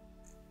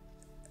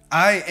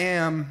 I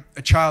am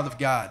a child of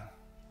God.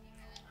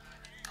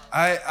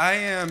 I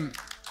am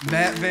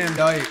Matt Van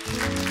Dyke.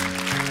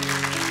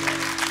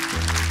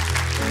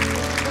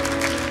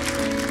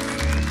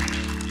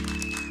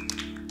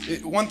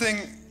 One thing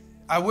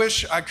I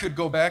wish I could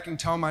go back and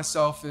tell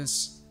myself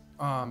is,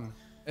 I'm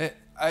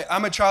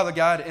a child of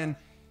God, and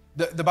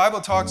the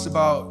Bible talks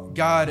about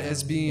God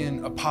as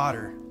being a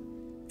potter,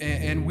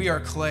 and we are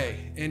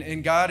clay,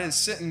 and God is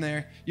sitting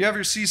there. You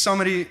ever see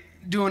somebody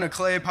doing a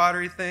clay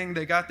pottery thing?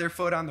 They got their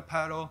foot on the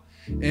pedal,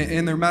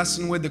 and they're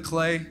messing with the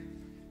clay,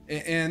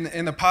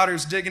 and the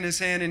potter's digging his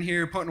hand in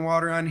here, putting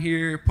water on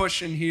here,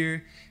 pushing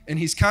here, and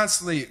he's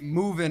constantly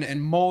moving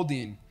and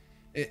molding.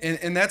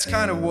 And that's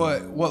kind of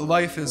what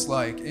life is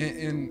like,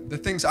 and the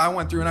things I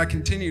went through and I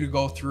continue to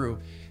go through.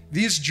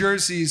 These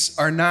jerseys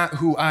are not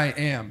who I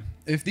am.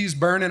 If these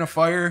burn in a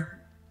fire,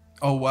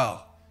 oh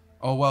well.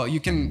 Oh well, you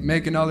can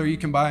make another, you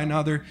can buy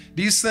another.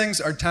 These things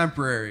are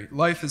temporary.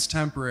 Life is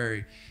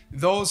temporary.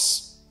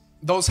 Those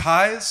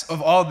highs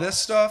of all this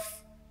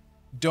stuff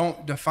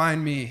don't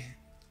define me.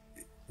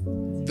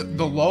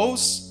 The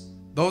lows,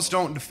 those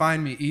don't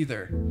define me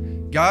either.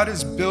 God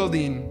is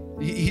building,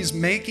 he's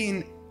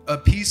making a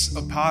piece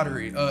of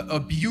pottery, a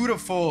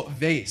beautiful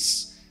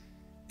vase.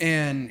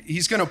 And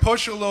he's going to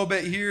push a little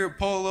bit here,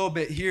 pull a little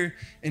bit here,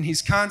 and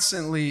he's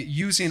constantly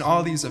using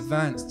all these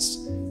events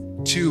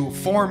to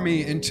form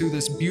me into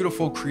this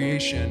beautiful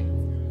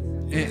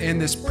creation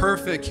and this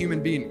perfect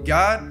human being.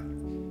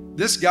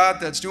 This God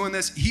that's doing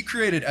this, he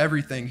created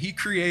everything. He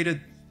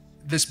created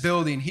this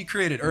building. He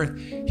created Earth.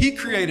 He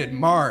created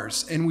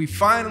Mars, and we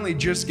finally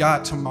just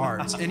got to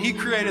Mars. And he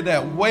created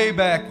that way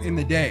back in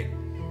the day.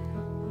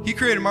 He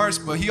created Mars,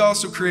 but he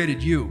also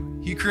created you.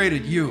 He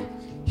created you.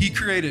 He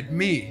created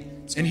me.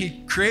 And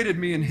he created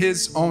me in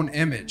his own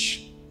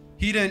image.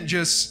 He didn't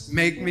just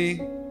make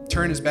me,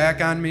 turn his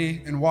back on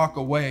me, and walk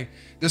away.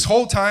 This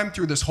whole time,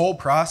 through this whole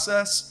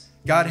process,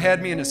 God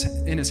had me in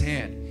his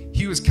hand.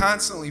 He was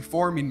constantly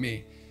forming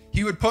me.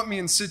 He would put me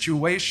in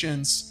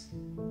situations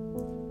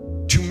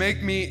to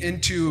make me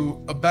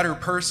into a better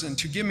person,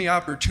 to give me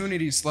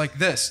opportunities like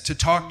this, to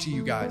talk to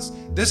you guys.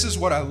 This is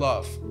what I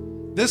love.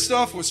 This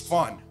stuff was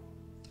fun.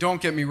 Don't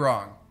get me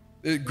wrong.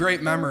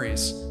 Great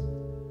memories.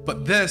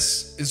 But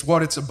this is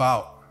what it's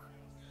about.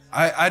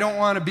 I don't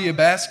want to be a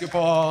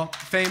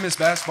famous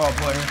basketball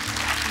player.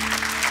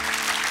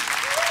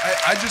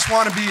 I just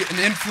want to be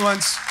an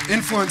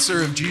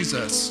influencer of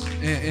Jesus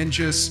and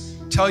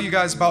just tell you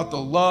guys about the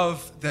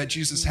love that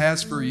Jesus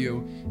has for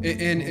you.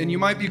 And you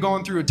might be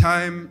going through a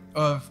time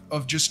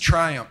of just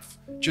triumph.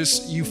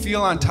 Just you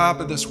feel on top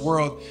of this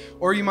world.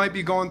 Or you might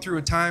be going through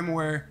a time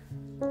where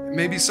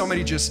maybe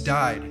somebody just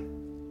died.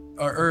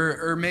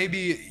 Or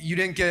maybe you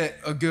didn't get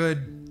a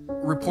good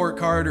report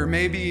card, or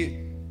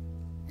maybe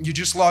you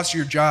just lost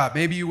your job.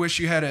 Maybe you wish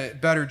you had a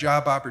better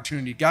job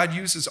opportunity. God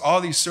uses all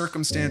these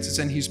circumstances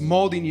and he's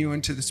molding you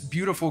into this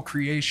beautiful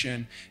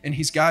creation, and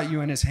he's got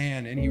you in his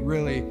hand, and he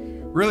really,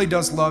 really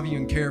does love you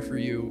and care for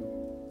you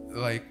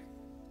like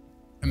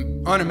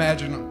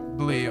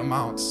unimaginably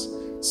amounts.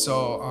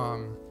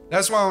 So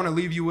that's what I want to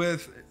leave you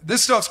with.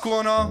 This stuff's cool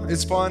and all,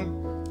 it's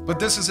fun, but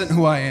this isn't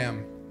who I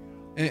am.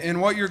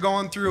 And what you're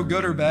going through,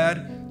 good or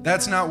bad,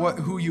 that's not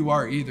who you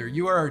are either.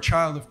 You are a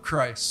child of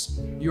Christ.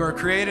 You are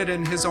created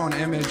in his own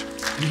image,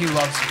 and he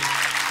loves you.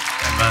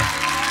 Amen.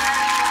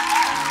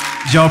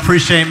 Did y'all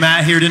appreciate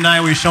Matt here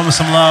tonight? Will you show him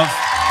some love?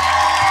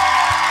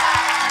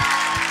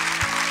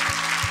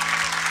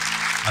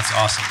 That's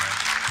awesome, man.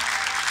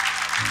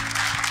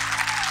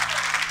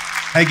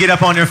 Hey, get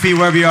up on your feet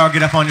wherever you are.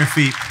 Get up on your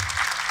feet.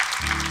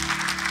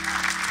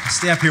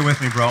 Stay up here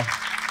with me, bro.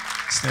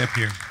 Stay up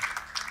here.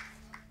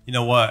 You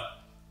know what?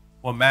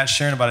 What Matt's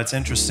sharing about, it's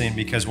interesting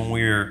because when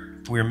we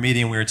were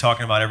meeting, we were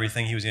talking about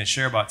everything he was going to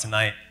share about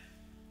tonight.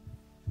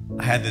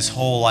 I had this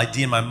whole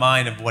idea in my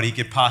mind of what he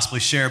could possibly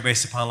share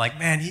based upon, like,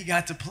 man, he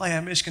got to play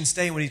at Michigan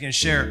State, what he's going to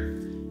share.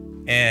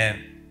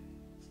 And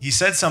he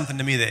said something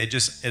to me that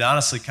it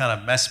honestly kind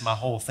of messed my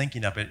whole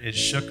thinking up. It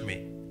shook me.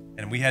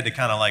 And we had to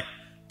kind of like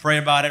pray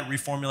about it,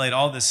 reformulate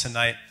all this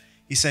tonight.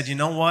 He said, you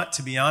know what,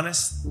 to be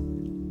honest,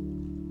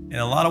 in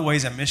a lot of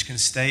ways at Michigan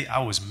State,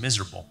 I was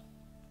miserable.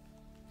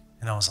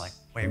 And I was like,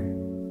 wait,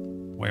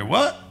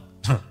 what?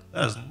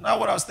 That's not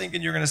what I was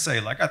thinking you were going to say.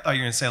 Like, I thought you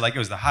were going to say, like, it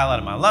was the highlight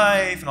of my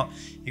life. And all.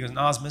 He goes,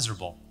 no, I was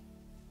miserable.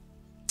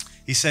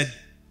 He said,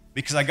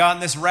 because I got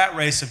in this rat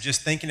race of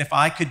just thinking if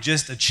I could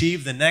just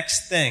achieve the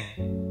next thing,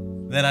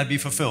 then I'd be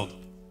fulfilled.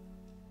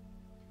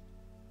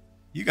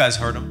 You guys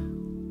heard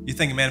him. You're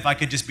thinking, man, if I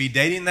could just be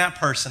dating that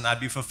person, I'd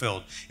be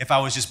fulfilled. If I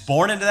was just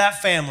born into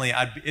that family,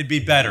 it'd be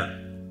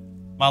better.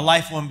 My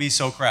life wouldn't be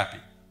so crappy.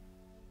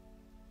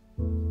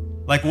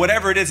 Like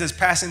whatever it is that's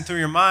passing through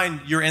your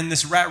mind, you're in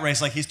this rat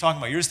race like he's talking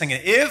about. You're just thinking,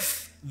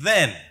 if,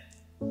 then.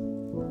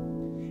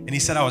 And he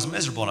said I was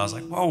miserable. And I was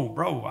like, whoa,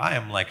 bro, I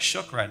am like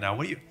shook right now.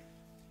 What do you?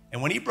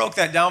 And when he broke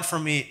that down for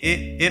me,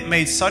 it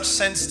made such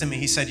sense to me.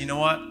 He said, you know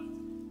what?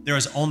 There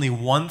is only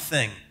one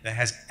thing that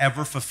has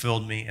ever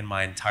fulfilled me in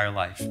my entire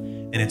life,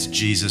 and it's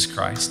Jesus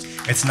Christ.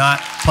 It's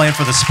not playing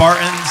for the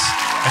Spartans.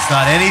 It's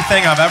not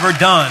anything I've ever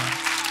done.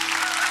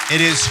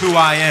 It is who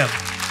I am.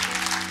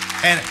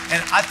 And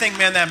I think,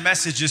 man, that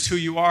message is who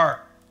you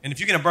are. And if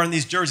you're going to burn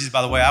these jerseys,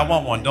 by the way, I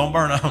want one. Don't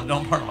burn them.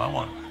 Don't burn them. I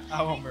want them.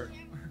 I won't burn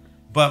them.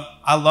 But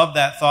I love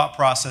that thought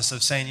process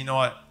of saying, you know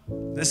what?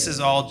 This is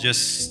all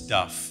just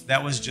stuff.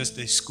 That was just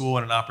a school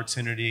and an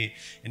opportunity.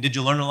 And did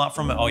you learn a lot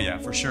from it? Oh, yeah,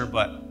 for sure.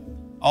 But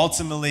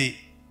ultimately,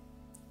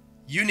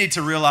 you need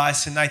to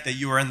realize tonight that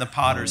you are in the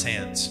potter's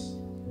hands.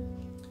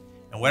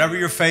 And whatever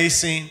you're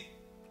facing,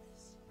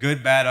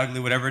 good, bad, ugly,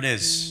 whatever it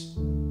is,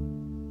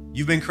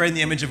 you've been created in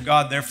the image of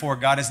God. Therefore,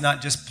 God has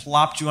not just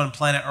plopped you on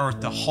planet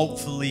Earth to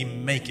hopefully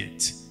make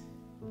it.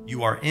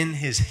 You are in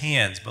his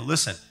hands. But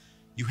listen,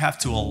 you have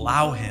to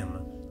allow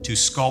him to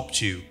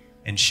sculpt you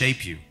and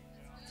shape you.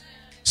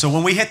 So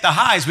when we hit the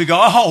highs, we go,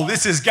 oh,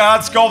 this is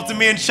God sculpting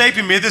me and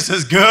shaping me. This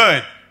is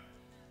good.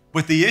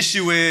 But the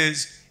issue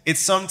is, it's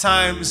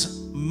sometimes,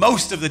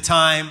 most of the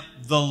time,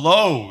 the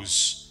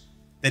lows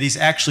that he's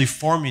actually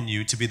forming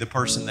you to be the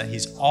person that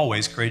he's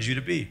always created you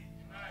to be.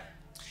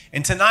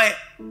 And tonight,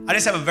 I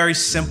just have a very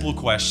simple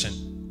question.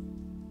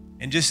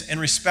 And just in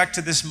respect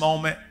to this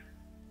moment,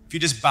 if you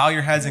just bow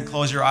your heads and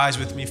close your eyes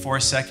with me for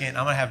a second,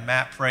 I'm going to have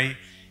Matt pray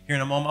here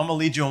in a moment. I'm going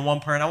to lead you in one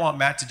prayer, and I want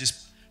Matt to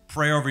just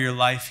pray over your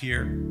life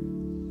here.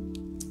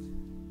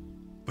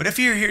 But if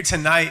you're here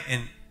tonight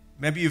and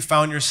maybe you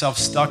found yourself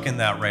stuck in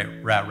that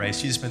rat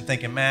race, you've just been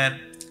thinking, man,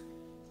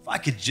 if I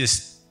could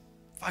just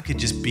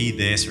be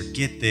this or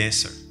get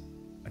this or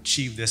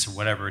achieve this or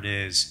whatever it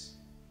is,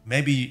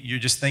 maybe you're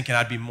just thinking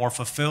I'd be more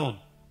fulfilled.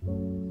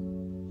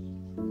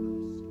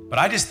 But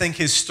I just think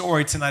his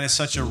story tonight is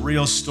such a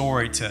real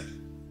story to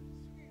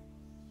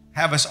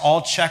have us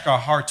all check our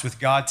hearts with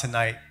God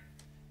tonight,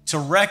 to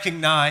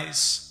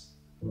recognize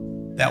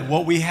that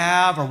what we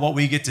have or what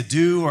we get to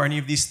do or any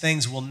of these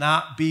things will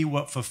not be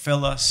what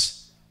fulfill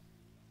us.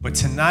 But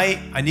tonight,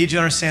 I need you to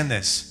understand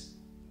this.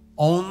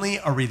 Only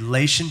a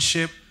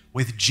relationship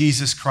with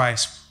Jesus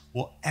Christ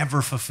will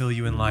ever fulfill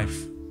you in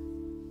life.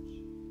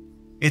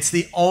 It's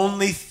the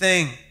only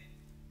thing.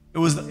 It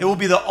will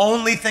be the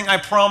only thing, I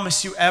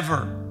promise you,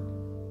 ever.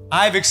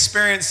 I've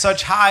experienced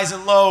such highs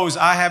and lows.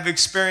 I have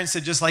experienced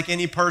it just like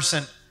any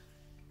person.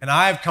 And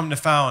I have come to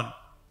found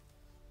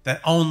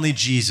that only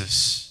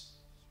Jesus.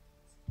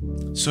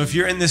 So if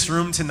you're in this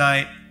room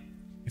tonight,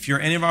 if you're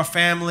any of our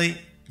family,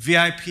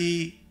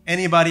 VIP,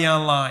 anybody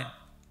online,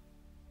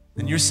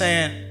 and you're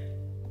saying,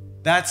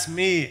 that's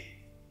me,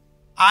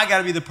 I got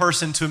to be the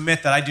person to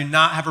admit that I do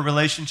not have a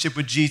relationship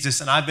with Jesus,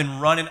 and I've been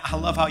running. I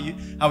love how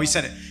he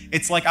said it.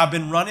 It's like I've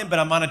been running, but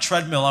I'm on a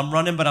treadmill. I'm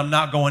running, but I'm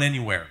not going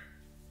anywhere.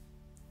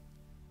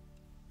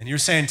 And you're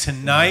saying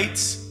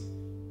tonight,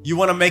 you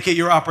want to make it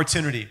your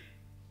opportunity.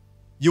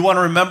 You want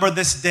to remember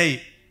this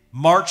date,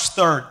 March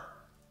 3rd,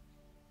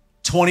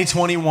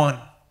 2021,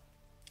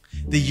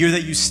 the year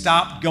that you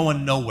stopped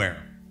going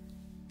nowhere,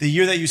 the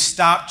year that you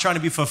stopped trying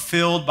to be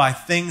fulfilled by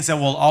things that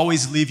will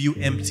always leave you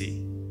empty.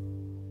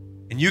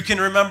 And you can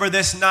remember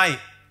this night,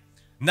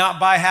 not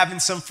by having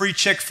some free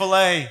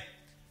Chick-fil-A,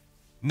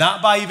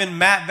 not by even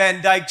Matt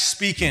Van Dyke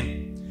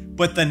speaking,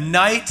 but the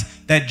night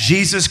that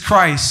Jesus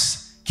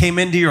Christ came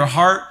into your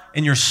heart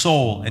and your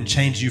soul and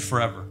changed you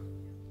forever.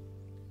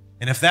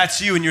 And if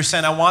that's you and you're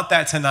saying, I want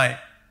that tonight,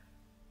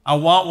 I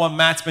want what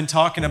Matt's been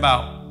talking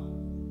about.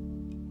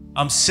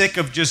 I'm sick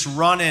of just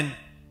running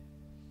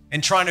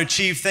and trying to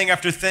achieve thing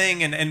after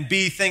thing and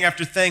be thing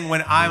after thing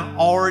when I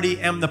already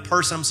am the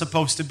person I'm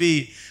supposed to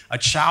be, a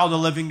child of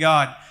the living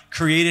God,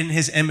 created in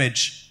his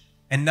image.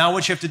 And now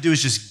what you have to do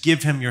is just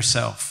give him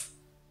yourself.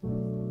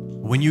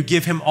 When you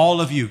give him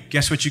all of you,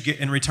 guess what you get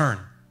in return?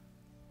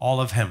 All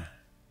of him.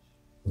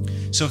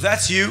 So if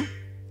that's you,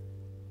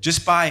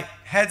 just by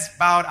heads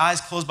bowed,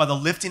 eyes closed, by the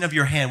lifting of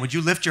your hand, would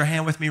you lift your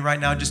hand with me right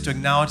now just to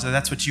acknowledge that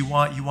that's what you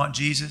want? You want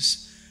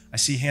Jesus? I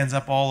see hands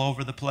up all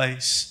over the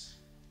place,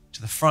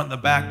 to the front and the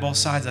back, both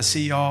sides. I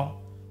see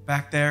y'all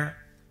back there.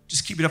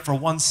 Just keep it up for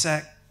 1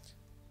 sec.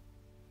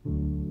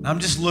 I'm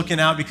just looking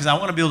out because I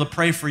want to be able to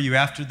pray for you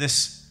after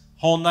this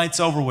whole night's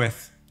over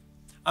with.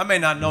 I may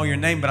not know your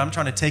name, but I'm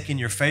trying to take in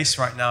your face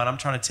right now, and I'm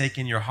trying to take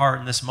in your heart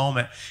in this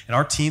moment. And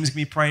our team's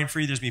going to be praying for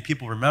you. There's going to be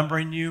people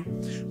remembering you.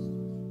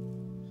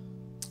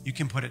 You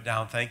can put it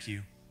down. Thank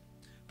you.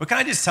 But can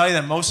I just tell you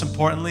that most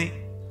importantly,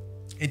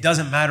 it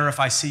doesn't matter if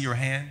I see your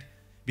hand,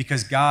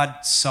 because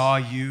God saw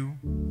you.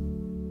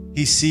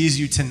 He sees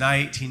you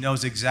tonight. He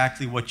knows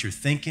exactly what you're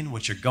thinking,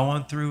 what you're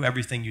going through,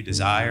 everything you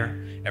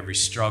desire, every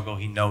struggle.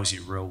 He knows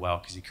you real well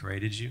because he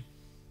created you.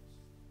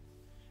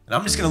 And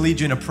I'm just going to lead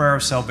you in a prayer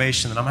of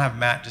salvation, and I'm going to have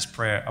Matt just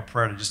pray a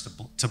prayer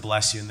to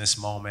bless you in this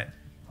moment.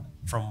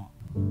 From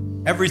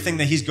everything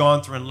that he's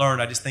gone through and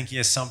learned, I just think he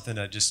has something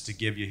to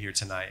give you here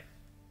tonight.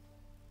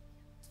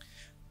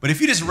 But if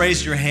you just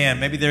raise your hand,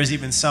 maybe there's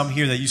even some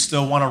here that you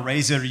still want to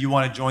raise it or you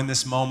want to join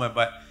this moment,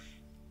 but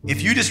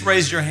if you just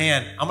raise your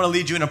hand, I'm going to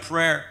lead you in a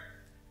prayer.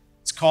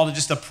 It's called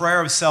just a prayer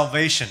of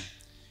salvation.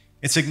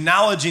 It's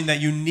acknowledging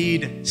that you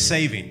need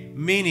saving,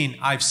 meaning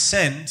I've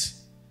sinned,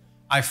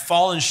 I've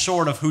fallen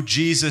short of who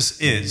Jesus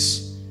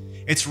is.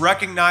 It's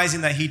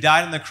recognizing that he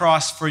died on the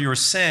cross for your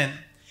sin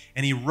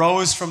and he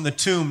rose from the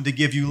tomb to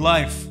give you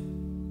life.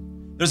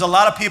 There's a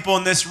lot of people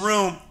in this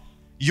room,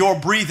 you're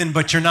breathing,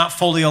 but you're not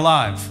fully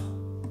alive.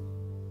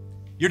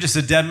 You're just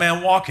a dead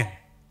man walking.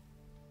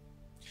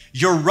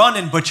 You're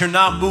running, but you're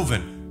not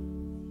moving.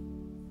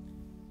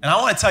 And I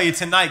want to tell you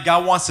tonight,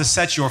 God wants to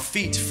set your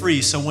feet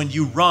free so when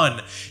you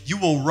run, you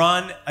will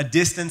run a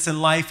distance in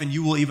life and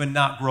you will even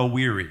not grow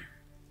weary.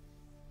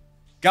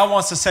 God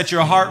wants to set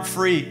your heart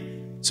free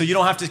so you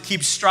don't have to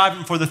keep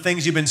striving for the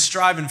things you've been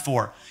striving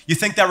for. You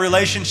think that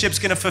relationship's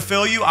going to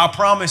fulfill you? I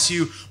promise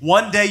you,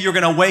 one day you're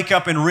going to wake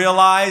up and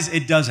realize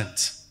it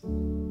doesn't.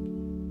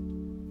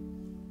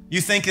 You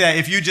think that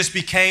if you just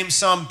became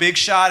some big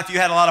shot, if you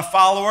had a lot of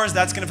followers,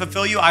 that's going to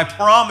fulfill you? I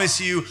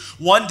promise you,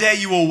 one day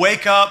you will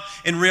wake up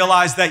and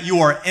realize that you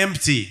are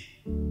empty.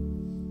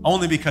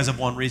 Only because of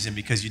one reason,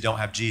 because you don't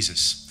have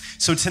Jesus.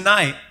 So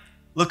tonight,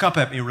 look up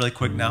at me really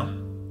quick now.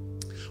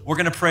 We're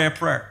going to pray a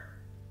prayer.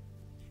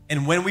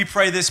 And when we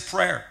pray this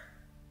prayer,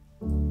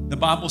 the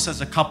Bible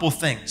says a couple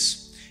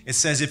things. It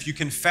says if you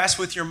confess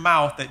with your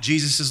mouth that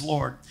Jesus is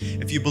Lord,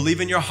 if you believe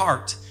in your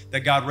heart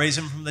that God raised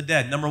him from the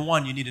dead, number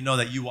one, you need to know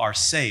that you are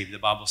saved, the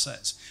Bible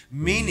says.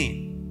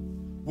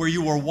 Meaning, where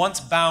you were once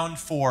bound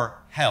for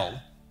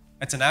hell,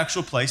 that's an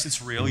actual place,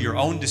 it's real, your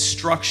own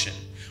destruction.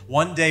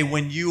 One day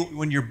when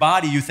your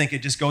body, you think it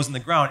just goes in the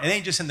ground, it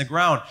ain't just in the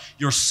ground,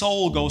 your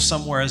soul goes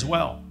somewhere as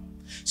well.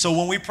 So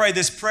when we pray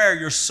this prayer,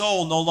 your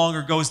soul no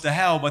longer goes to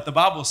hell, but the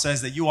Bible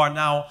says that you are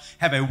now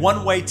have a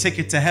one-way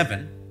ticket to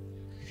heaven.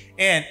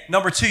 And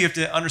number two, you have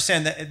to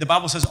understand that the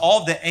Bible says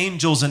all the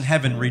angels in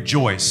heaven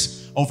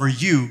rejoice over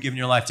you giving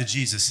your life to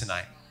Jesus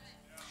tonight.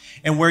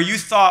 And where you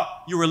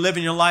thought you were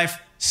living your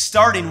life,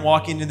 starting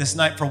walking in this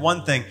night for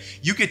one thing,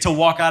 you get to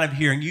walk out of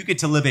here and you get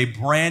to live a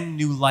brand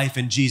new life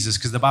in Jesus,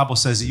 because the Bible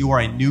says that you are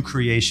a new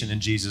creation in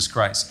Jesus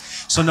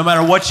Christ. So no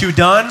matter what you've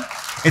done,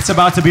 it's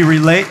about to be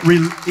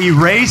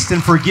erased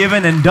and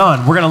forgiven and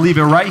done. We're going to leave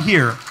it right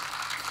here.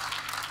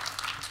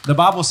 The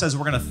Bible says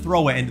we're going to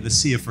throw it into the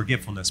sea of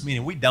forgetfulness,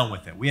 meaning we're done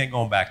with it. We ain't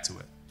going back to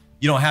it.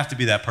 You don't have to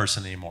be that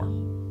person anymore.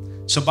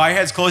 So bow your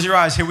heads, close your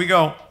eyes. Here we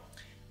go.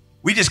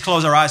 We just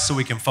close our eyes so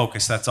we can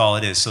focus. That's all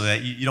it is, so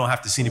that you don't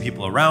have to see any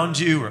people around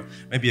you or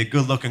maybe a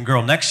good-looking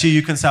girl next to you.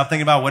 You can stop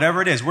thinking about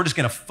whatever it is. We're just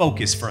going to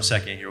focus for a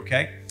second here,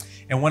 okay?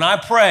 And when I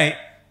pray,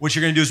 what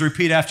you're going to do is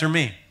repeat after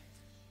me.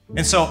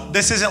 And so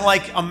this isn't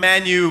like a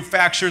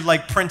manufactured,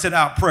 like printed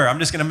out prayer. I'm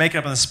just going to make it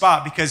up on the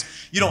spot, because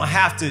you don't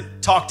have to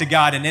talk to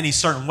God in any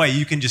certain way.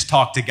 You can just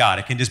talk to God.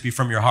 It can just be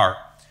from your heart.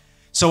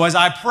 So as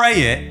I pray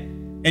it,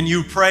 and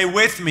you pray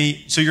with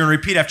me, so you're going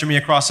to repeat after me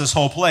across this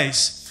whole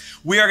place,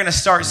 we are going to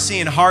start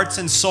seeing hearts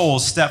and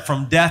souls step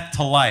from death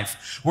to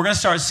life. We're going to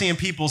start seeing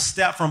people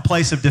step from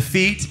place of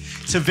defeat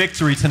to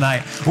victory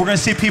tonight. We're going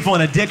to see people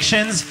in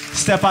addictions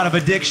step out of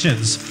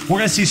addictions. We're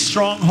going to see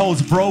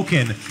strongholds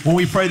broken when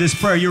we pray this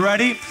prayer. You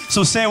ready?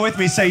 So say it with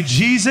me. Say,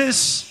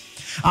 Jesus,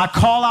 I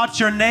call out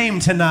your name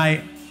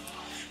tonight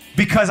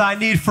because I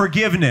need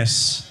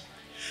forgiveness.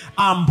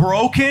 I'm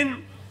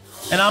broken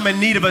and I'm in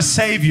need of a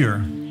Savior.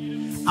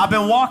 I've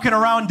been walking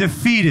around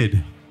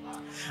defeated.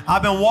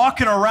 I've been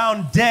walking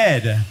around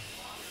dead,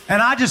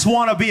 and I just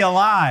want to be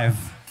alive.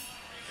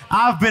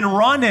 I've been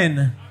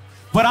running,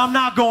 but I'm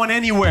not going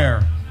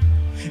anywhere.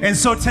 And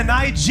so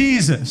tonight,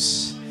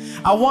 Jesus,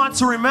 I want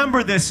to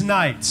remember this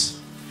night.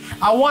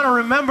 I want to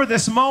remember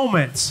this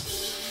moment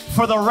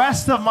for the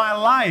rest of my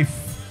life,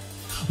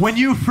 when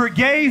you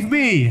forgave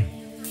me,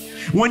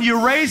 when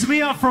you raised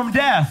me up from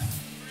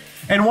death,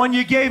 and when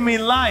you gave me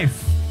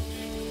life.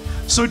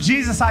 So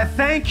Jesus, I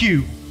thank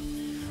you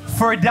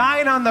for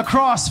dying on the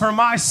cross for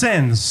my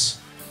sins.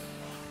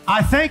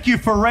 I thank you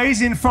for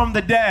raising from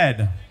the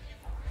dead.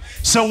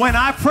 So when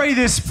I pray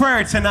this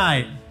prayer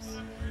tonight,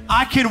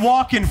 I can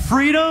walk in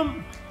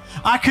freedom,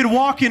 I can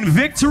walk in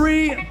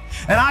victory,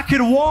 and I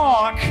can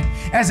walk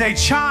as a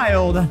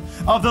child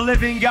of the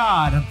living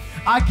God.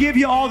 I give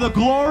you all the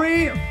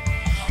glory,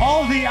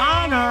 all the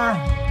honor,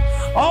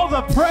 all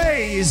the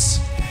praise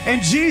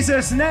in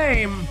Jesus'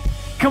 name.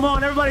 Come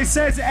on, everybody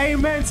says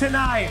amen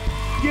tonight.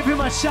 Give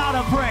him a shout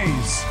of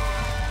praise.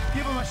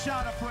 Give him a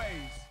shout of praise.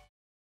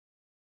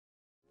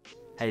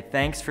 Hey,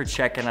 thanks for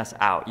checking us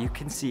out. You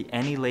can see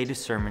any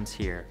latest sermons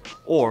here,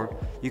 or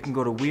you can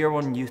go to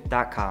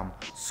weareoneyouth.com,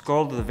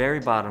 scroll to the very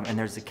bottom, and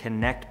there's a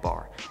connect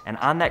bar. And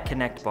on that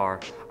connect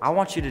bar, I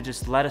want you to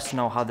just let us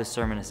know how this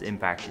sermon has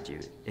impacted you.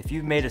 If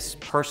you've made a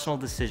personal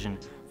decision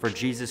for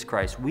Jesus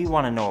Christ, we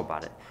want to know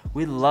about it.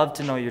 We'd love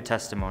to know your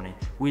testimony.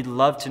 We'd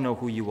love to know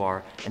who you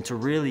are and to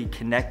really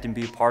connect and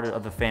be a part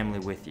of the family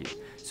with you.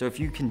 So if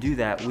you can do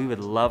that, we would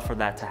love for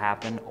that to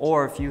happen.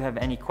 Or if you have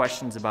any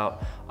questions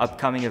about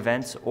upcoming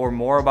events or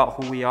more about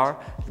who we are,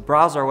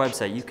 browse our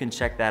website. You can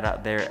check that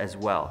out there as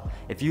well.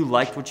 If you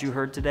liked what you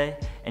heard today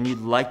and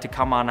you'd like to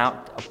come on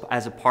out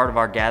as a part of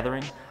our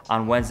gathering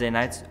on Wednesday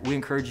nights, we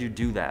encourage you to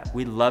do that.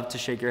 We'd love to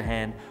shake your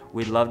hand.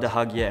 We'd love to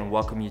hug you and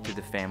welcome you to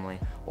the family.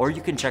 Or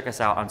you can check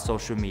us out on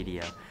social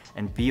media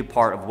and be a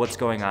part of what's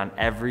going on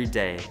every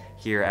day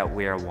here at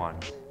We Are One.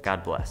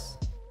 God bless.